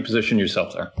 How do you position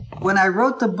yourself there? When I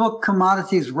wrote the book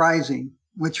Commodities Rising,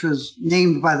 which was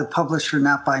named by the publisher,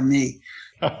 not by me,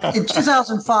 in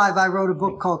 2005, I wrote a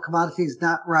book called Commodities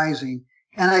Not Rising.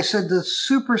 And I said the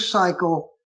super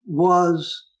cycle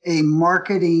was a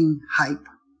marketing hype,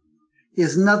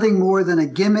 is nothing more than a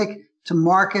gimmick to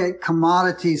market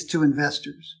commodities to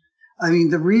investors. I mean,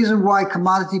 the reason why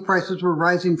commodity prices were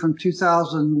rising from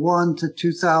 2001 to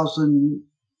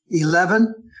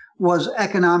 2011 was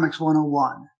economics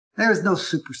 101. There was no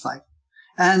super cycle.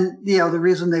 And, the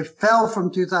reason they fell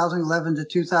from 2011 to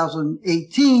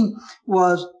 2018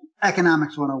 was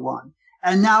economics 101.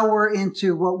 And now we're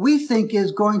into what we think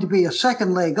is going to be a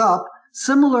second leg up,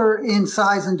 similar in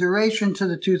size and duration to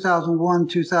the 2001,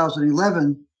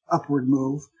 2011 upward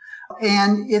move.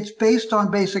 And it's based on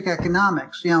basic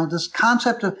economics. This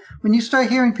concept of when you start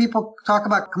hearing people talk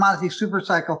about commodity super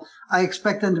cycle, I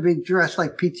expect them to be dressed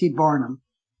like P.T. Barnum.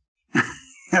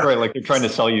 Right, like they're trying to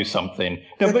sell you something.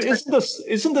 Now, but isn't this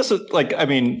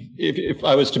if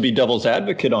I was to be devil's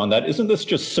advocate on that, isn't this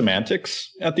just semantics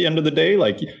at the end of the day?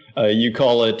 Like you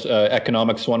call it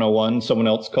economics 101, someone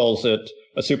else calls it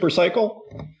a super cycle?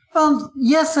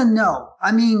 Yes and no.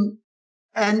 I mean,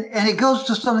 and it goes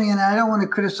to something, and I don't want to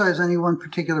criticize any one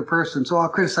particular person, so I'll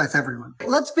criticize everyone.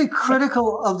 Let's be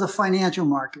critical of the financial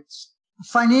markets.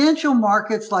 Financial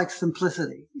markets like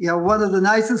simplicity. One of the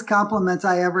nicest compliments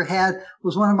I ever had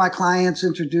was one of my clients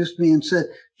introduced me and said,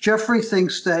 Jeffrey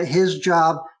thinks that his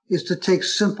job is to take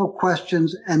simple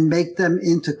questions and make them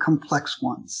into complex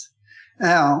ones.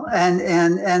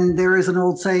 And there is an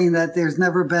old saying that there's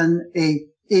never been a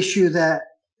issue that,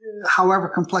 however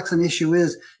complex an issue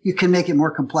is, you can make it more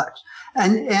complex.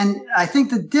 And I think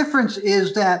the difference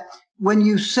is that when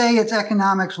you say it's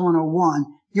economics 101,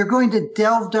 you're going to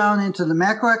delve down into the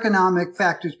macroeconomic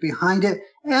factors behind it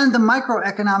and the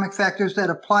microeconomic factors that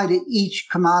apply to each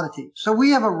commodity. So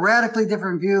we have a radically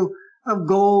different view of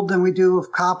gold than we do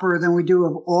of copper, than we do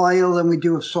of oil, than we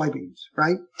do of soybeans,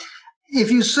 right?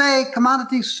 If you say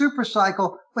commodity super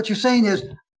cycle, what you're saying is,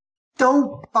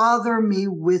 don't bother me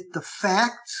with the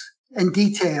facts and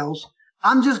details.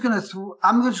 I'm just going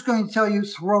to tell you,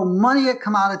 throw money at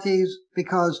commodities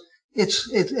because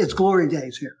it's glory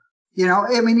days here.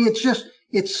 It's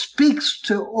it speaks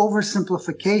to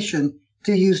oversimplification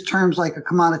to use terms like a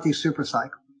commodity supercycle.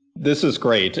 This is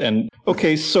great. And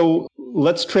okay, so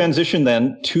let's transition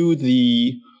then to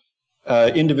the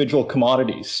individual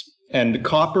commodities. And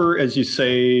copper, as you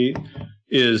say,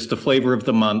 is the flavor of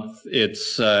the month.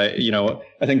 It's, I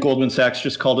think Goldman Sachs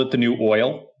just called it the new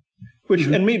oil, which,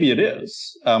 and maybe it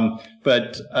is.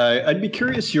 But I'd be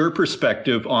curious your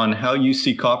perspective on how you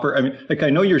see copper. I mean, like, I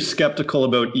know you're skeptical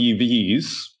about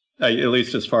EVs, at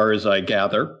least as far as I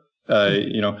gather,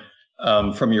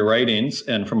 from your writings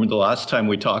and from the last time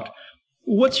we talked.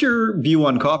 What's your view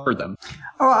on copper then?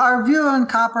 Oh, our view on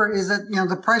copper is that,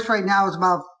 the price right now is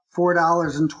about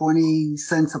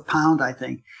 $4.20 a pound, I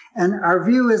think. And our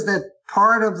view is that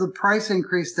part of the price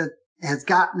increase that has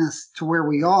gotten us to where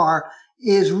we are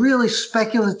is really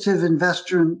speculative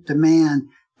investor demand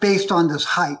based on this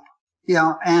hype,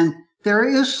 and there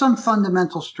is some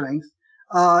fundamental strength.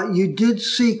 You did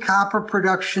see copper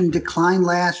production decline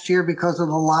last year because of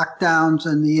the lockdowns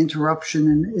and the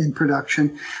interruption in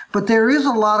production, but there is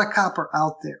a lot of copper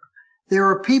out there. There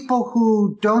are people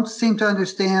who don't seem to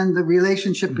understand the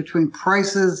relationship between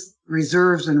prices,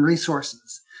 reserves, and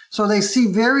resources. So they see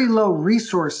very low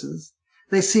resources.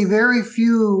 They see very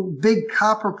few big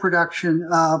copper production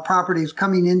properties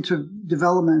coming into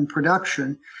development and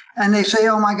production. And they say,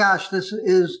 oh my gosh, this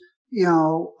is,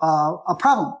 a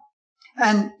problem.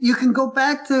 And you can go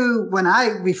back to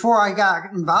before I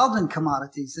got involved in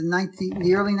commodities in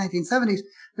the early 1970s,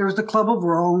 there was the Club of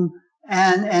Rome.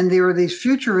 And there were these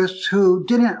futurists who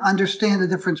didn't understand the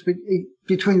difference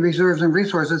between reserves and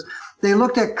resources. They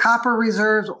looked at copper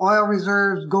reserves, oil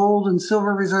reserves, gold and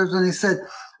silver reserves, and they said,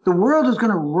 the world is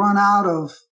going to run out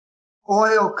of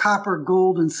oil, copper,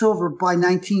 gold, and silver by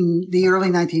the early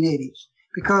 1980s.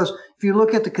 Because if you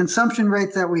look at the consumption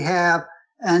rates that we have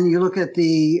and you look at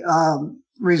the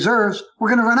reserves, we're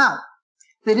going to run out.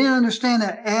 They didn't understand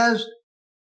that as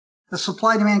the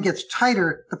supply demand gets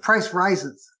tighter, the price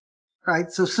rises.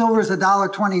 Right? So silver is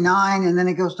 $1.29 and then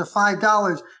it goes to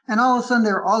 $5. And all of a sudden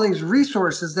there are all these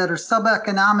resources that are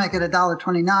sub-economic at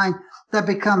 $1.29 that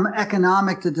become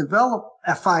economic to develop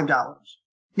at $5.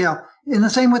 In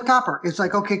the same with copper. It's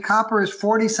like, okay, copper is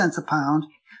 40 cents a pound,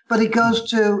 but it goes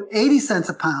to 80 cents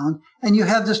a pound. And you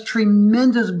have this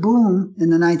tremendous boom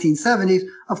in the 1970s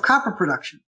of copper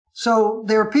production. So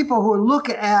there are people who look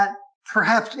at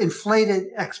perhaps inflated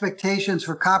expectations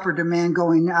for copper demand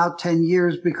going out 10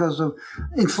 years because of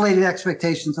inflated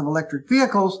expectations of electric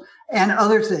vehicles and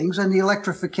other things and the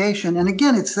electrification. And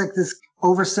again, it's like this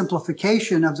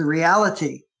oversimplification of the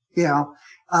reality,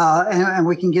 and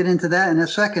we can get into that in a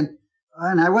second,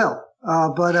 and I will.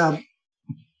 But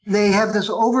they have this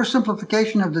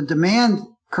oversimplification of the demand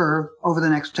curve over the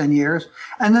next 10 years.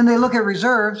 And then they look at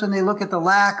reserves and they look at the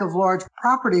lack of large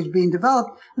properties being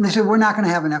developed. And they say, we're not going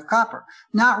to have enough copper,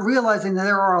 not realizing that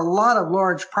there are a lot of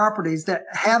large properties that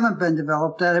haven't been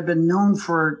developed, that have been known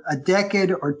for a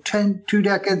decade or 2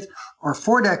 decades or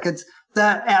 4 decades,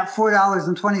 that at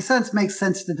 $4.20 makes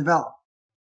sense to develop.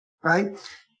 Right?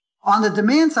 On the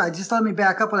demand side, just let me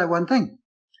back up on that one thing.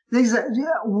 These are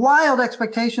wild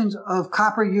expectations of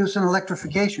copper use and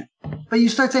electrification. But you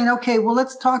start saying, okay, well,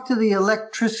 let's talk to the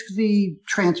electricity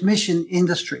transmission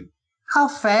industry. How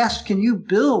fast can you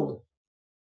build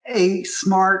a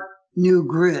smart new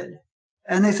grid?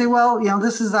 And they say, well,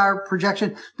 this is our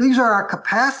projection. These are our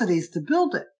capacities to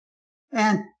build it.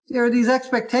 And there are these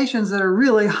expectations that are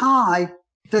really high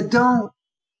that don't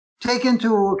take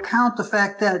into account the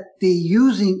fact that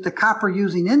the copper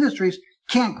using industries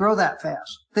can't grow that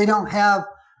fast. They don't have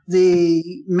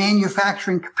the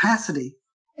manufacturing capacity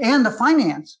and the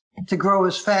finance to grow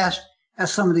as fast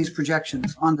as some of these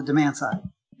projections on the demand side.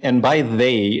 And by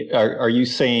they, are you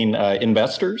saying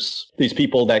investors? These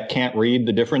people that can't read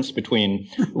the difference between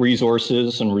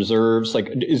resources and reserves? Like,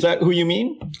 is that who you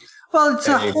mean? Well, it's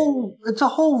a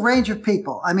whole range of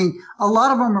people. I mean, a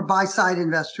lot of them are buy-side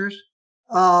investors,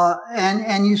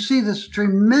 and you see this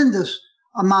tremendous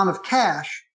amount of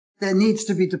cash that needs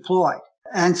to be deployed.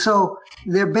 And so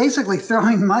they're basically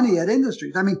throwing money at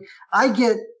industries. I mean,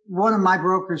 one of my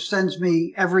brokers sends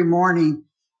me every morning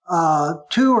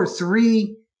 2 or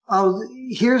 3,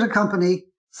 here's a company,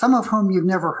 some of whom you've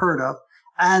never heard of,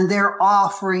 and they're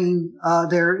offering,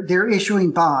 they're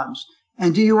issuing bonds.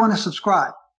 And do you want to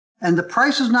subscribe? And the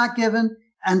price is not given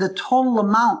and the total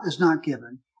amount is not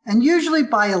given. And usually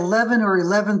by 11 or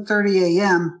 11:30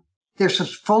 a.m., they're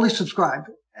fully subscribed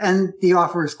and the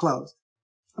offer is closed.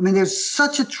 I mean, there's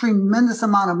such a tremendous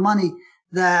amount of money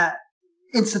that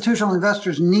institutional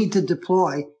investors need to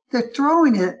deploy. They're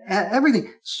throwing it at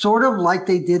everything, sort of like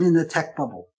they did in the tech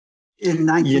bubble in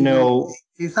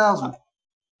 2000.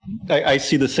 I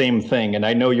see the same thing. And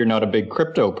I know you're not a big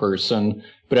crypto person,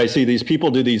 but I see these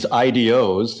people do these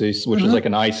IDOs, which is like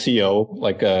an ICO,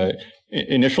 like a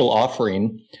initial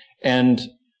offering. And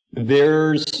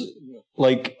there's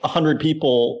like 100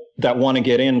 people that want to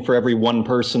get in for every one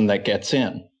person that gets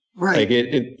in. Right. Like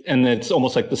and it's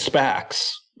almost like the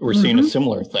SPACs. We're seeing a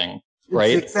similar thing,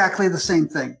 right? It's exactly the same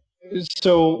thing.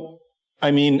 So,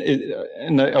 I mean,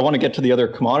 and I want to get to the other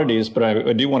commodities, but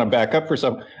I do want to back up for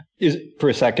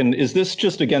a second. Is this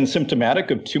just, again, symptomatic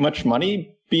of too much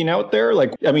money being out there?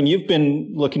 Like, I mean, you've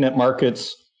been looking at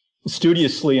markets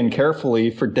studiously and carefully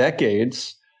for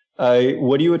decades.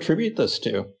 What do you attribute this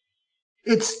to?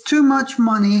 It's too much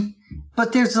money,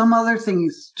 but there's some other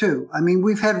things too. I mean,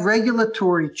 we've had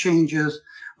regulatory changes,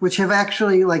 which have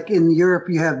actually, like in Europe,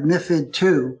 you have MiFID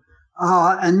II.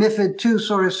 And MiFID II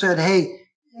sort of said, hey,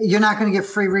 you're not going to get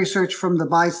free research from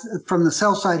the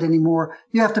sell side anymore.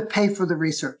 You have to pay for the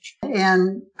research.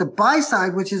 And the buy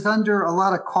side, which is under a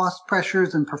lot of cost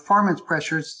pressures and performance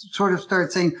pressures, sort of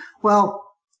started saying, well,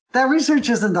 that research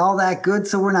isn't all that good,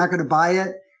 so we're not going to buy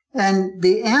it. And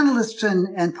the analysts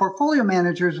and portfolio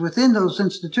managers within those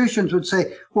institutions would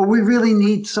say, well, we really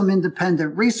need some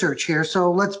independent research here,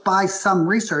 so let's buy some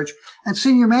research. And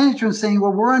senior management saying,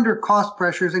 well, we're under cost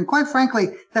pressures. And quite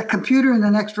frankly, that computer in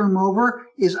the next room over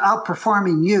is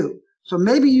outperforming you. So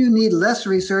maybe you need less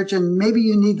research and maybe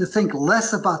you need to think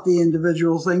less about the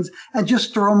individual things and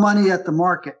just throw money at the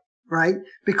market, right?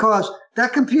 Because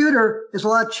that computer is a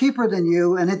lot cheaper than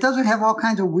you and it doesn't have all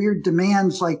kinds of weird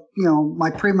demands like,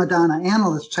 my prima donna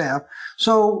analysts have.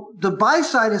 So the buy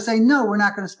side is saying, no, we're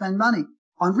not going to spend money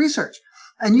on research.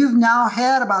 And you've now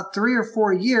had about 3 or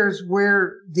 4 years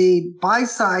where the buy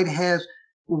side has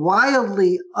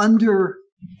wildly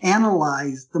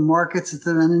underanalyzed the markets that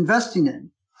they're investing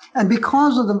in. And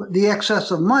because of the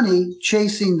excess of money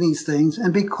chasing these things,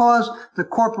 and because the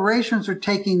corporations are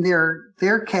taking their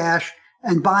cash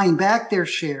and buying back their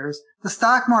shares, the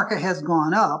stock market has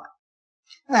gone up.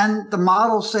 And the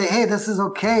models say, hey, this is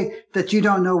okay that you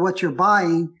don't know what you're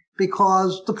buying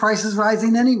because the price is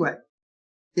rising anyway.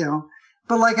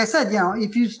 But like I said,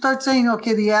 if you start saying,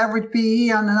 okay, the average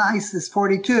PE on an ICE is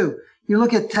 42, you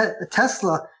look at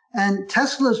Tesla, and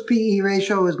Tesla's PE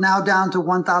ratio is now down to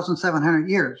 1,700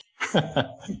 years.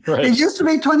 Right. It used to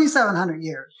be 2,700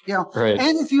 years. Right.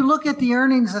 And if you look at the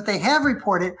earnings that they have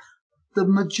reported, the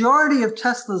majority of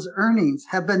Tesla's earnings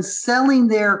have been selling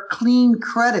their clean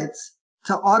credits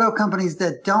to auto companies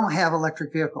that don't have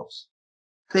electric vehicles.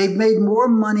 They've made more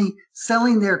money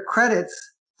selling their credits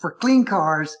for clean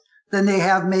cars than they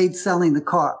have made selling the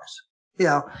cars.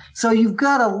 So you've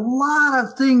got a lot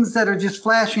of things that are just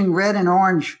flashing red and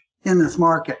orange in this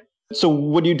market. So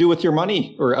what do you do with your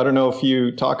money? Or I don't know if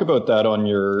you talk about that on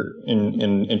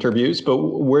in interviews, but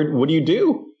what do you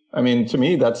do? I mean, to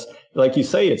me, that's like you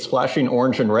say, it's flashing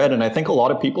orange and red. And I think a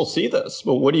lot of people see this.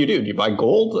 But what do you do? Do you buy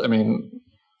gold? I mean,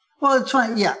 well, it's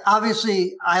fine. Yeah,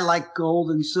 obviously I like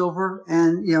gold and silver,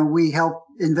 and we help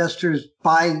investors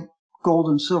buy gold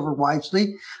and silver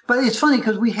wisely. But it's funny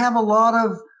because we have a lot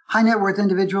of high net worth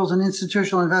individuals and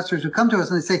institutional investors who come to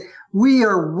us and they say, we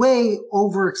are way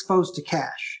overexposed to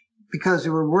cash because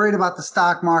we're worried about the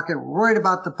stock market, we're worried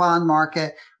about the bond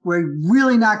market, we're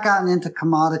really not gotten into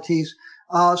commodities.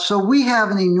 So we have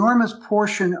an enormous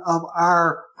portion of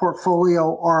our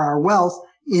portfolio or our wealth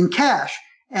in cash.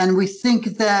 And we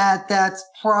think that that's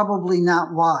probably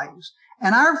not wise.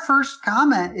 And our first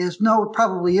comment is, no, it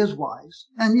probably is wise.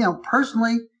 And,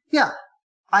 personally, yeah,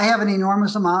 I have an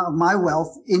enormous amount of my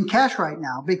wealth in cash right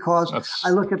now because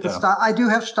I look at the stock. I do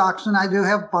have stocks and I do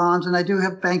have bonds and I do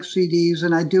have bank CDs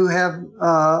and I do have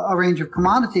a range of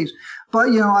commodities. But,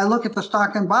 I look at the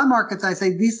stock and bond markets. I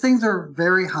say these things are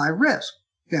very high risk.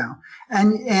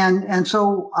 And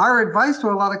so our advice to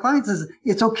a lot of clients is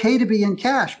it's okay to be in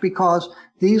cash because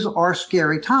these are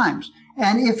scary times.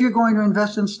 And if you're going to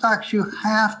invest in stocks, you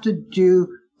have to do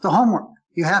the homework.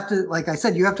 You have to, like I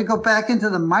said, you have to go back into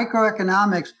the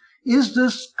microeconomics. Is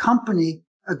this company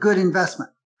a good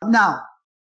investment? Now,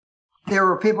 there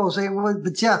are people who say, well,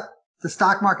 but Jeff, the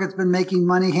stock market's been making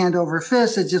money hand over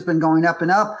fist. It's just been going up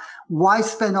and up. Why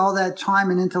spend all that time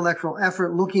and intellectual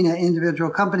effort looking at individual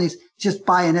companies? Just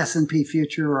buy an S&P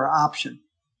future or option.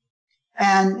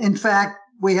 And in fact,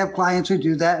 we have clients who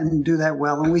do that and do that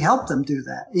well, and we help them do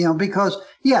that, because,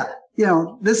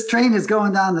 this train is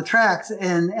going down the tracks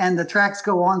and the tracks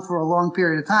go on for a long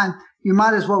period of time. You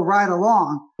might as well ride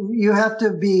along. You have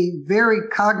to be very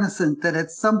cognizant that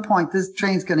at some point this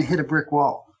train's going to hit a brick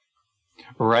wall.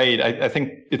 Right. I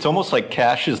think it's almost like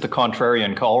cash is the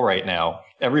contrarian call right now.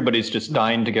 Everybody's just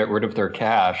dying to get rid of their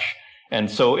cash. And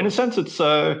so in a sense, it's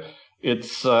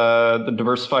It's the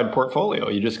diversified portfolio.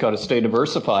 You just got to stay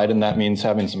diversified, and that means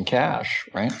having some cash,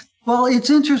 right? Well, it's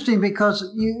interesting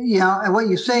because you know, and what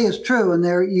you say is true, and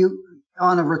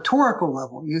on a rhetorical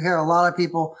level, you hear a lot of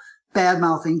people bad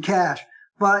mouthing cash.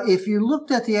 But if you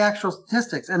looked at the actual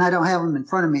statistics, and I don't have them in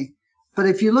front of me, but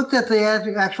if you looked at the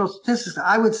actual statistics,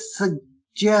 I would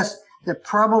suggest that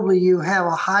probably you have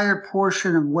a higher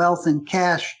portion of wealth in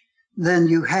cash than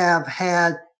you have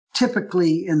had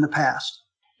typically in the past.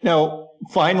 Now,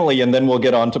 finally, and then we'll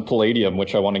get on to palladium,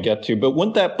 which I want to get to, but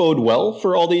wouldn't that bode well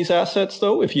for all these assets,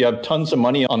 though? If you have tons of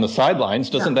money on the sidelines,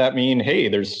 doesn't that mean, hey,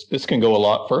 this can go a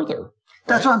lot further? Right?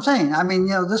 That's what I'm saying. I mean,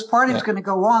 you know, this party is going to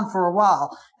go on for a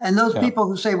while. And those people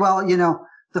who say, well, you know,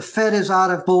 the Fed is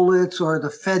out of bullets, or the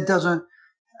Fed doesn't,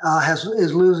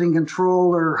 is losing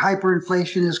control, or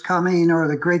hyperinflation is coming, or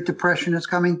the Great Depression is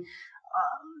coming,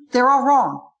 they're all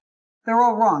wrong. They're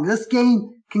all wrong. This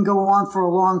game can go on for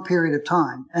a long period of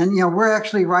time. And, you know, we're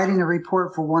actually writing a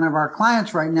report for one of our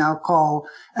clients right now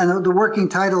and the working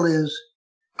title is,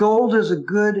 Gold is a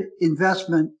Good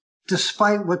Investment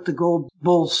Despite What the Gold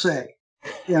Bulls Say.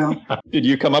 You know? Did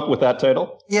you come up with that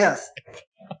title? Yes.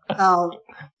 We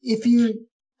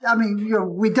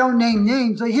don't name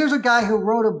names. So here's a guy who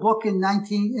wrote a book in the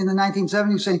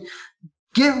 1970s saying,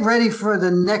 get ready for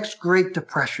the next Great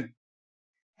Depression.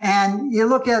 And you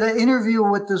look at an interview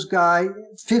with this guy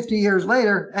 50 years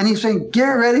later, and he's saying,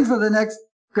 get ready for the next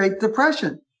Great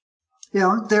Depression. You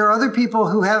know, there are other people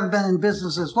who haven't been in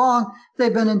business as long.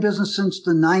 They've been in business since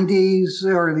the 90s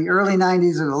or the early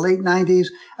 90s or the late 90s.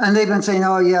 And they've been saying,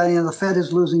 oh, yeah, you know, the Fed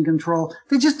is losing control.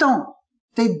 They just don't.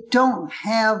 They don't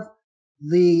have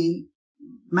the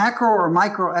macro or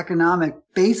microeconomic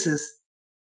basis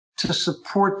to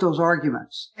support those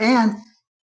arguments. And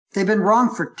they've been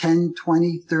wrong for 10,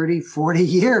 20, 30, 40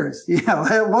 years. You know,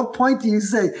 at what point do you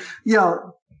say, you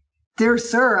know, dear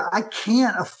sir, I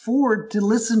can't afford to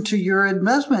listen to your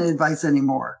investment advice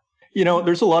anymore? You know,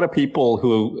 there's a lot of people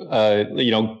who,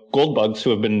 gold bugs who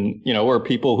have been, or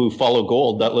people who follow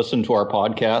gold that listen to our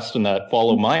podcast and that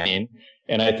follow mining.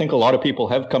 And I think a lot of people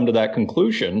have come to that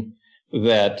conclusion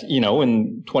that,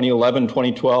 in 2011,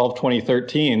 2012,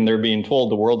 2013, they're being told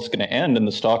the world's going to end and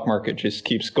the stock market just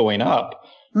keeps going up.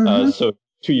 So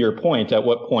to your point, at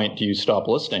what point do you stop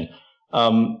listening?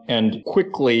 And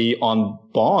quickly on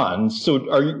bonds. So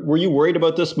were you worried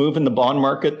about this move in the bond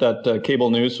market that cable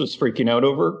news was freaking out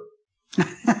over?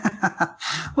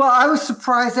 Well, I was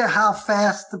surprised at how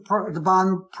fast the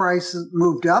bond price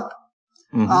moved up.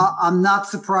 I'm not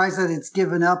surprised that it's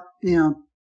given up,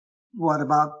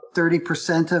 about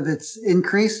 30% of its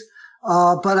increase.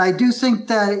 But I do think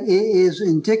that it is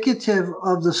indicative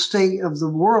of the state of the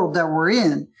world that we're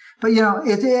in. But,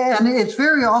 it's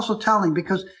very also telling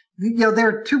because, there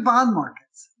are two bond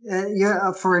markets.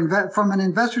 From an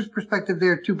investor's perspective,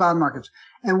 there are two bond markets.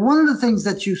 And one of the things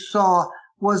that you saw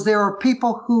was there are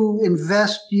people who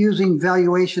invest using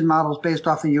valuation models based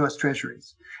off of U.S.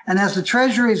 Treasuries. And as the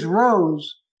Treasuries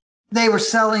rose, they were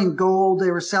selling gold, they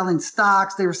were selling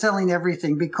stocks, they were selling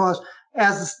everything because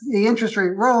as the interest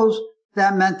rate rose,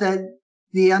 that meant that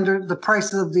the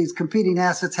prices of these competing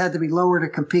assets had to be lower to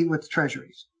compete with the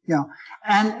Treasuries.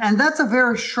 And that's a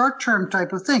very short-term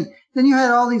type of thing. Then you had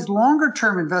all these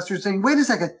longer-term investors saying, wait a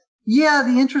second, yeah,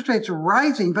 the interest rates are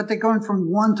rising, but they're going from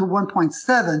 1 to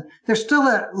 1.7. They're still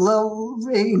at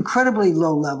incredibly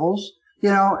low levels,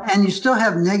 and you still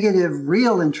have negative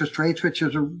real interest rates, which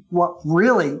is what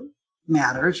really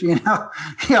matters,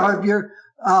 if you're,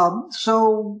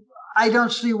 so I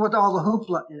don't see what all the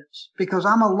hoopla is because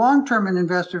I'm a long-term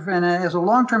investor, and as a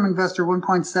long-term investor,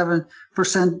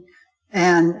 1.7%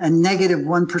 and a negative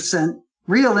 1%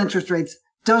 real interest rates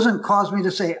doesn't cause me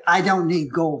to say I don't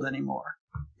need gold anymore.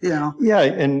 Yeah,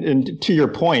 and to your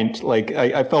point, like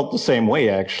I felt the same way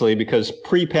actually because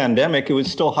pre-pandemic it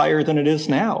was still higher than it is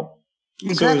now.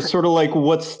 Exactly. So it's sort of like,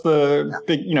 what's the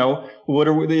big, what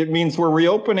are we, it means we're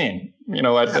reopening,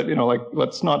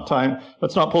 let's not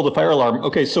pull the fire alarm.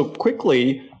 Okay. So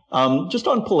quickly, just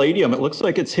on palladium, it looks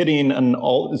like it's hitting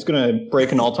it's going to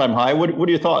break an all-time high. What are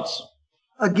your thoughts?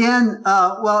 Again,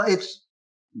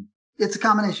 it's a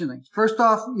combination of things. First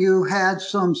off, you had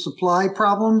some supply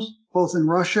problems, both in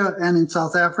Russia and in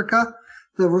South Africa.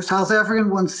 The South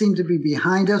African ones seem to be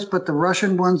behind us, but the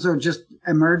Russian ones are just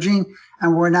emerging,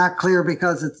 and we're not clear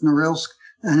because it's Norilsk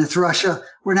and it's Russia.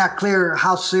 We're not clear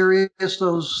how serious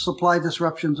those supply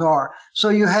disruptions are. So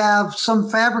you have some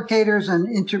fabricators and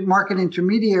market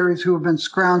intermediaries who have been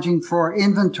scrounging for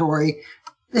inventory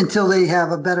until they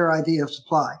have a better idea of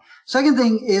supply. Second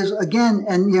thing is, again,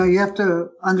 and you have to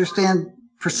understand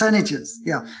percentages.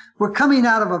 Yeah. We're coming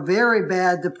out of a very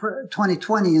bad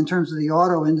 2020 in terms of the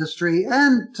auto industry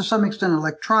and to some extent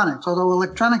electronics, although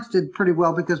electronics did pretty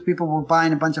well because people were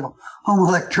buying a bunch of home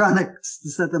electronics to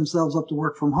set themselves up to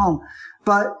work from home.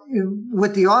 But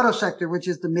with the auto sector, which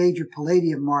is the major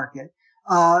palladium market,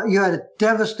 you had a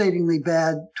devastatingly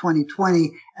bad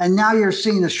 2020, and now you're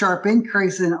seeing a sharp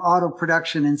increase in auto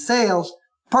production and sales,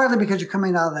 partly because you're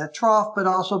coming out of that trough, but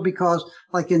also because,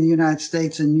 like in the United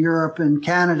States and Europe and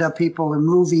Canada, people are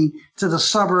moving to the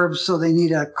suburbs, so they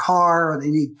need a car or they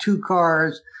need two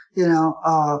cars,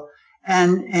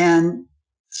 and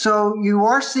so you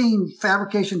are seeing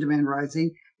fabrication demand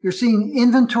rising. You're seeing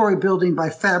inventory building by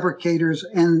fabricators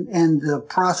and the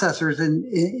processors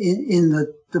in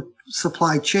the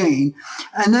supply chain.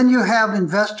 And then you have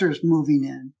investors moving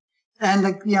in. And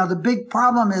the big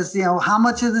problem is, how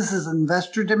much of this is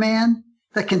investor demand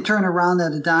that can turn around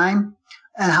at a dime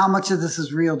and how much of this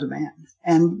is real demand.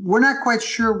 And we're not quite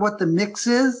sure what the mix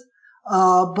is.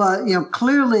 But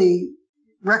clearly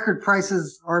record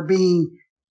prices are being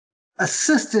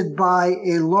assisted by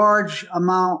a large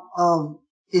amount of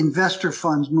investor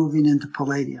funds moving into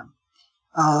palladium.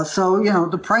 So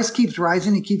the price keeps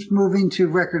rising. It keeps moving to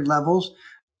record levels.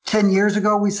 10 years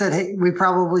ago, we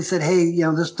probably said, hey,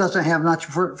 this doesn't have much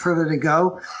further to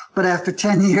go. But after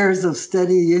 10 years of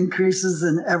steady increases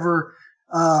and ever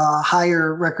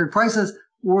higher record prices,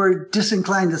 we're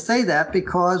disinclined to say that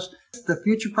because the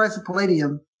future price of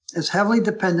palladium is heavily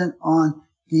dependent on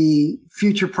the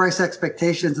future price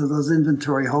expectations of those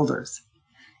inventory holders.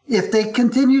 If they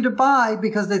continue to buy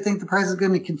because they think the price is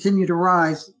going to continue to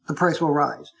rise, the price will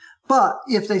rise. But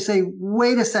if they say,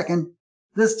 wait a second,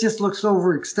 this just looks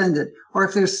overextended, or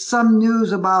if there's some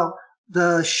news about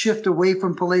the shift away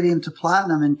from palladium to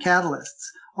platinum in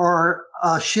catalysts, or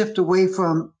a shift away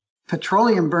from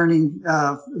petroleum burning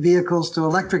vehicles to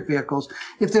electric vehicles,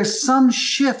 if there's some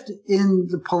shift in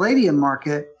the palladium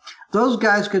market, those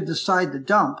guys could decide to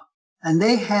dump, and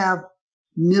they have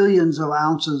millions of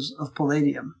ounces of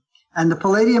palladium. And the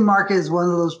palladium market is one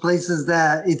of those places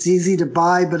that it's easy to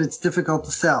buy, but it's difficult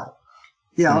to sell.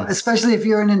 Especially if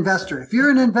you're an investor. If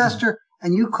you're an investor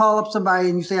and you call up somebody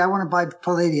and you say, I want to buy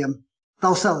palladium,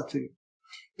 they'll sell it to you.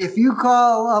 If you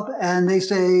call up and they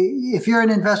say, if you're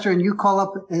an investor and you call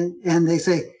up and they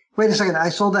say, wait a second, I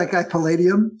sold that guy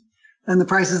palladium and the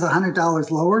price is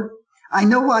 $100 lower, I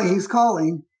know why he's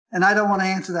calling and I don't want to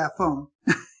answer that phone.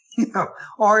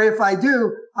 Or if I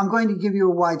do, I'm going to give you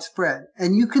a wide spread.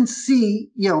 And you can see,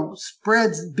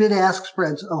 spreads, bid-ask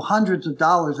spreads of hundreds of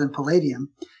dollars in palladium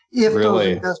if those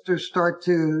investors start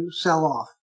to sell off.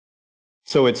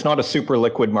 So it's not a super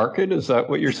liquid market? Is that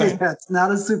what you're saying? Yeah, it's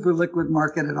not a super liquid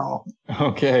market at all.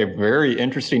 Okay, very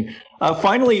interesting.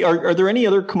 Finally, are there any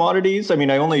other commodities? I mean,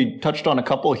 I only touched on a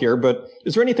couple here, but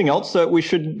is there anything else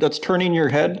that's turning your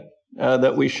head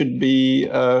that we should be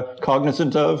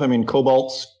cognizant of? I mean,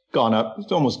 cobalt's gone up.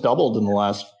 It's almost doubled in the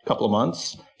last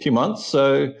few months.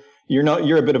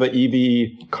 You're a bit of an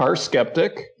EV car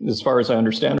skeptic, as far as I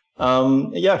understand.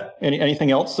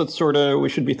 Anything else that sort of we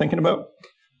should be thinking about?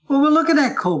 Well, we're looking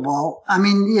at cobalt. I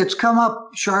mean, it's come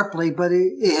up sharply, but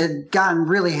it had gotten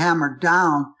really hammered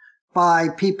down by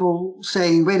people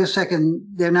saying, wait a second,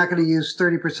 they're not going to use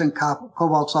 30%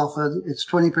 cobalt sulfate. It's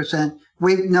 20%.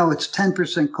 Wait, no, it's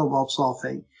 10% cobalt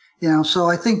sulfate. So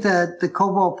I think that the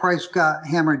cobalt price got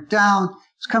hammered down.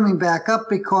 It's coming back up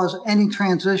because any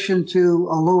transition to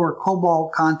a lower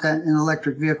cobalt content in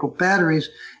electric vehicle batteries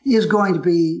is going to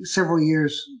be several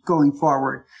years going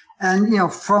forward.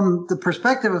 And, from the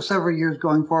perspective of several years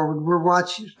going forward, we're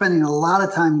spending a lot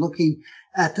of time looking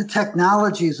at the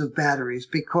technologies of batteries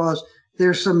because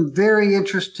there's some very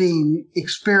interesting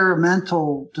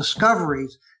experimental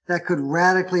discoveries that could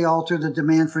radically alter the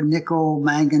demand for nickel,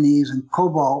 manganese, and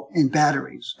cobalt in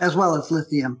batteries, as well as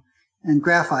lithium and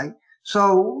graphite.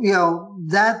 So,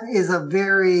 that is a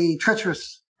very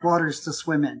treacherous waters to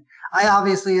swim in.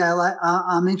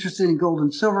 I'm interested in gold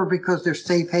and silver because they're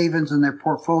safe havens and they're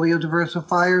portfolio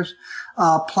diversifiers.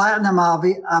 Platinum,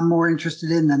 I'm more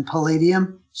interested in than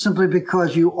palladium, simply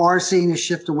because you are seeing a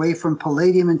shift away from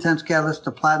palladium intense catalysts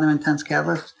to platinum intense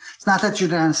catalysts. It's not that you're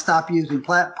going to stop using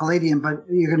palladium, but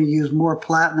you're going to use more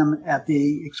platinum at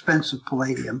the expense of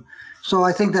palladium. So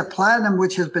I think that platinum,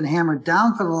 which has been hammered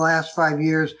down for the last 5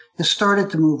 years, has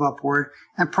started to move upward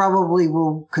and probably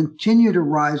will continue to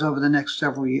rise over the next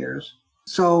several years.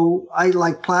 So I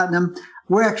like platinum.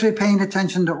 We're actually paying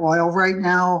attention to oil right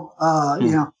now.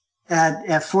 At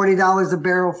 $40 a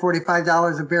barrel,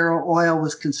 $45 a barrel, oil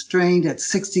was constrained at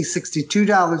 $60,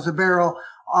 $62 a barrel.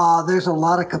 There's a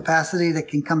lot of capacity that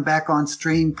can come back on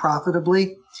stream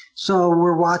profitably. So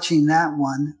we're watching that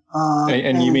one.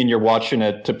 And you mean you're watching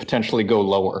it to potentially go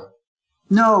lower?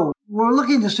 No, we're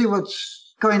looking to see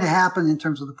what's going to happen in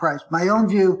terms of the price. My own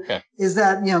view is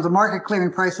that, the market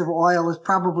clearing price of oil is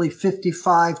probably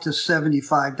 $55 to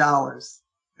 $75,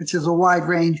 which is a wide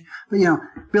range. But,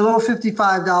 below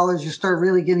 $55, you start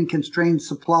really getting constrained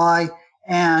supply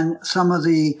and some of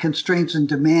the constraints in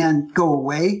demand go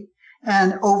away.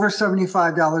 And over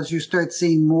 $75, you start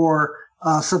seeing more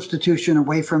substitution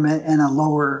away from it and a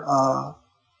lower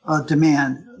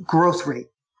demand growth rate.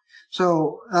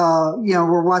 So,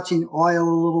 we're watching oil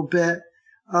a little bit.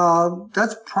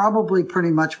 That's probably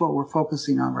pretty much what we're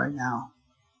focusing on right now.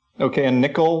 Okay, and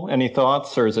nickel, any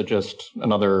thoughts, or is it just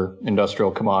another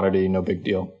industrial commodity, no big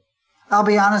deal? I'll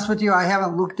be honest with you, I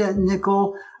haven't looked at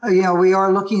nickel. We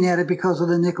are looking at it because of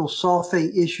the nickel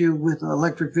sulfate issue with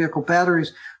electric vehicle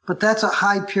batteries, but that's a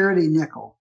high purity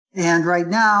nickel. And right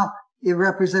now, it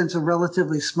represents a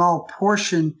relatively small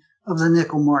portion of the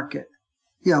nickel market.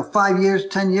 5 years,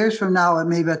 10 years from now, it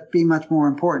may be much more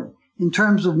important. In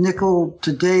terms of nickel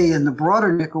today in the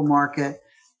broader nickel market,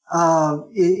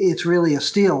 it's really a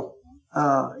steel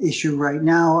issue right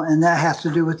now, and that has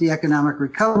to do with the economic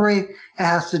recovery. It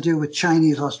has to do with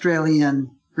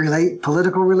Chinese-Australian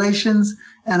political relations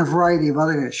and a variety of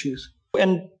other issues.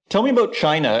 And tell me about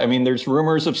China. I mean, there's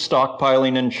rumors of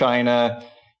stockpiling in China.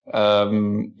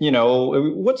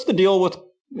 What's the deal with,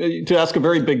 to ask a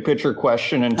very big picture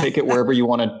question and take it wherever you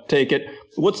want to take it,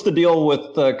 what's the deal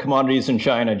with commodities in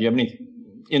China? Do you have any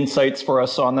insights for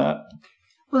us on that?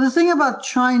 Well, the thing about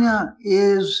China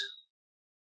is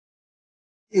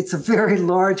it's a very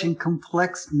large and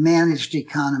complex managed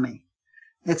economy.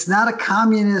 It's not a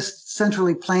communist,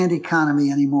 centrally planned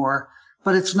economy anymore,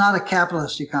 but it's not a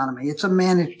capitalist economy. It's a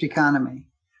managed economy.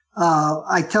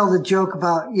 I tell the joke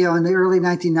about, in the early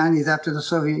 1990s, after the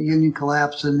Soviet Union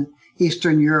collapsed and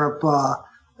Eastern Europe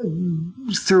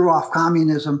threw off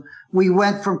communism, we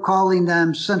went from calling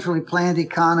them centrally planned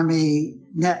economy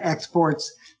net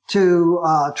exports to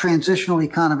transitional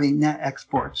economy net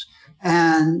exports.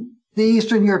 And the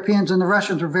Eastern Europeans and the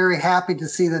Russians were very happy to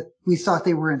see that we thought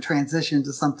they were in transition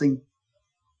to something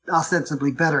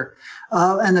ostensibly better.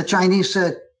 And the Chinese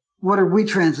said, what are we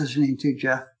transitioning to,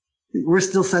 Jeff? We're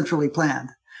still centrally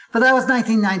planned. But that was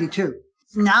 1992.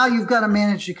 Now you've got a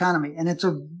managed economy, and it's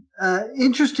a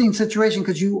interesting situation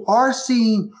because you are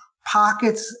seeing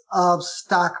pockets of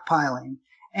stockpiling.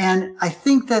 And I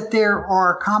think that there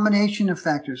are a combination of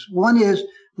factors. One is,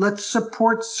 let's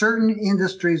support certain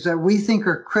industries that we think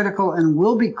are critical and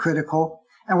will be critical.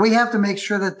 And we have to make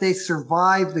sure that they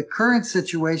survive the current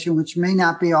situation, which may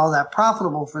not be all that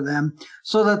profitable for them,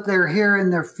 so that they're here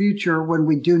in their future when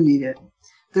we do need it.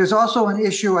 There's also an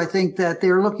issue, I think, that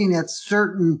they're looking at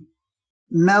certain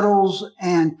metals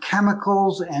and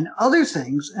chemicals and other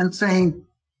things and saying,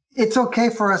 it's okay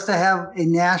for us to have a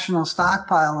national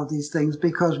stockpile of these things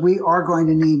because we are going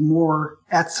to need more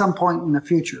at some point in the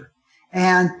future.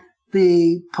 And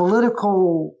the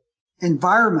political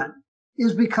environment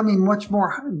is becoming much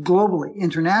more globally,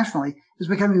 internationally, is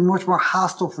becoming much more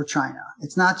hostile for China.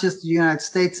 It's not just the United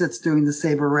States that's doing the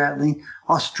saber rattling.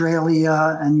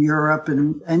 Australia and Europe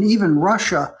and even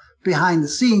Russia behind the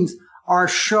scenes are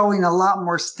showing a lot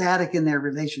more static in their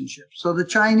relationships. So the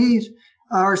Chinese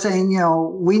are saying,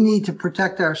 we need to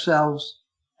protect ourselves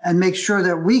and make sure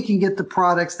that we can get the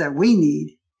products that we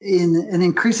need in an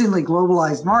increasingly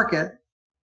globalized market.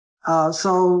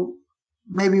 So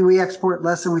maybe we export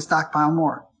less and we stockpile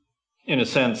more. In a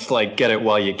sense, like get it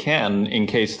while you can in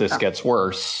case this gets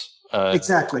worse.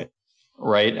 Exactly.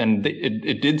 Right. And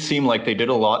it did seem like they did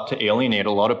a lot to alienate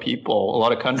a lot of people, a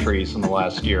lot of countries in the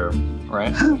last year.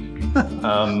 Right.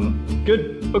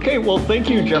 Good. Okay. Well, thank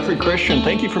you, Jeffrey Christian.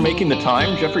 Thank you for making the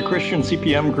time. Jeffrey Christian,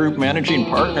 CPM Group Managing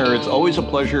Partner. It's always a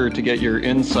pleasure to get your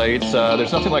insights.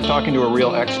 There's nothing like talking to a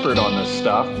real expert on this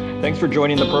stuff. Thanks for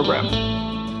joining the program.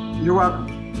 You're welcome.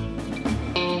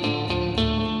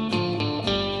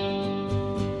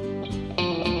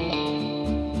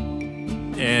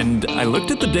 And I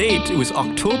looked at the date. It was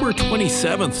October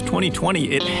 27th,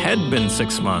 2020. It had been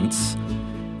 6 months.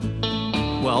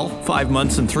 Well, 5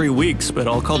 months and 3 weeks, but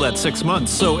I'll call that 6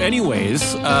 months. So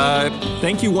anyways,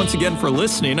 thank you once again for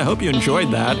listening. I hope you enjoyed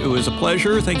that. It was a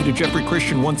pleasure. Thank you to Jeffrey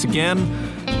Christian once again.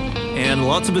 And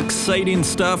lots of exciting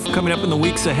stuff coming up in the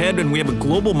weeks ahead. And we have a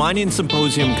global mining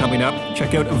symposium coming up.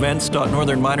 Check out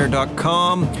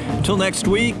events.northernminer.com. Until next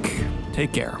week,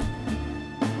 take care.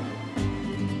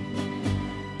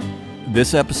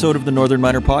 This episode of the Northern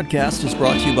Miner Podcast is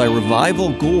brought to you by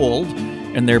Revival Gold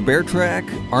and their Beartrack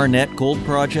Arnett Gold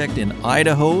Project in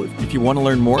Idaho. If you want to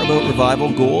learn more about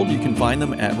Revival Gold, you can find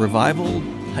them at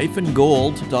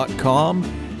revival-gold.com.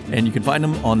 And you can find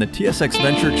them on the TSX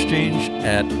Venture Exchange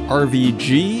at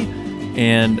RVG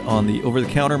and on the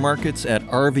over-the-counter markets at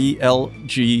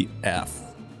RVLGF.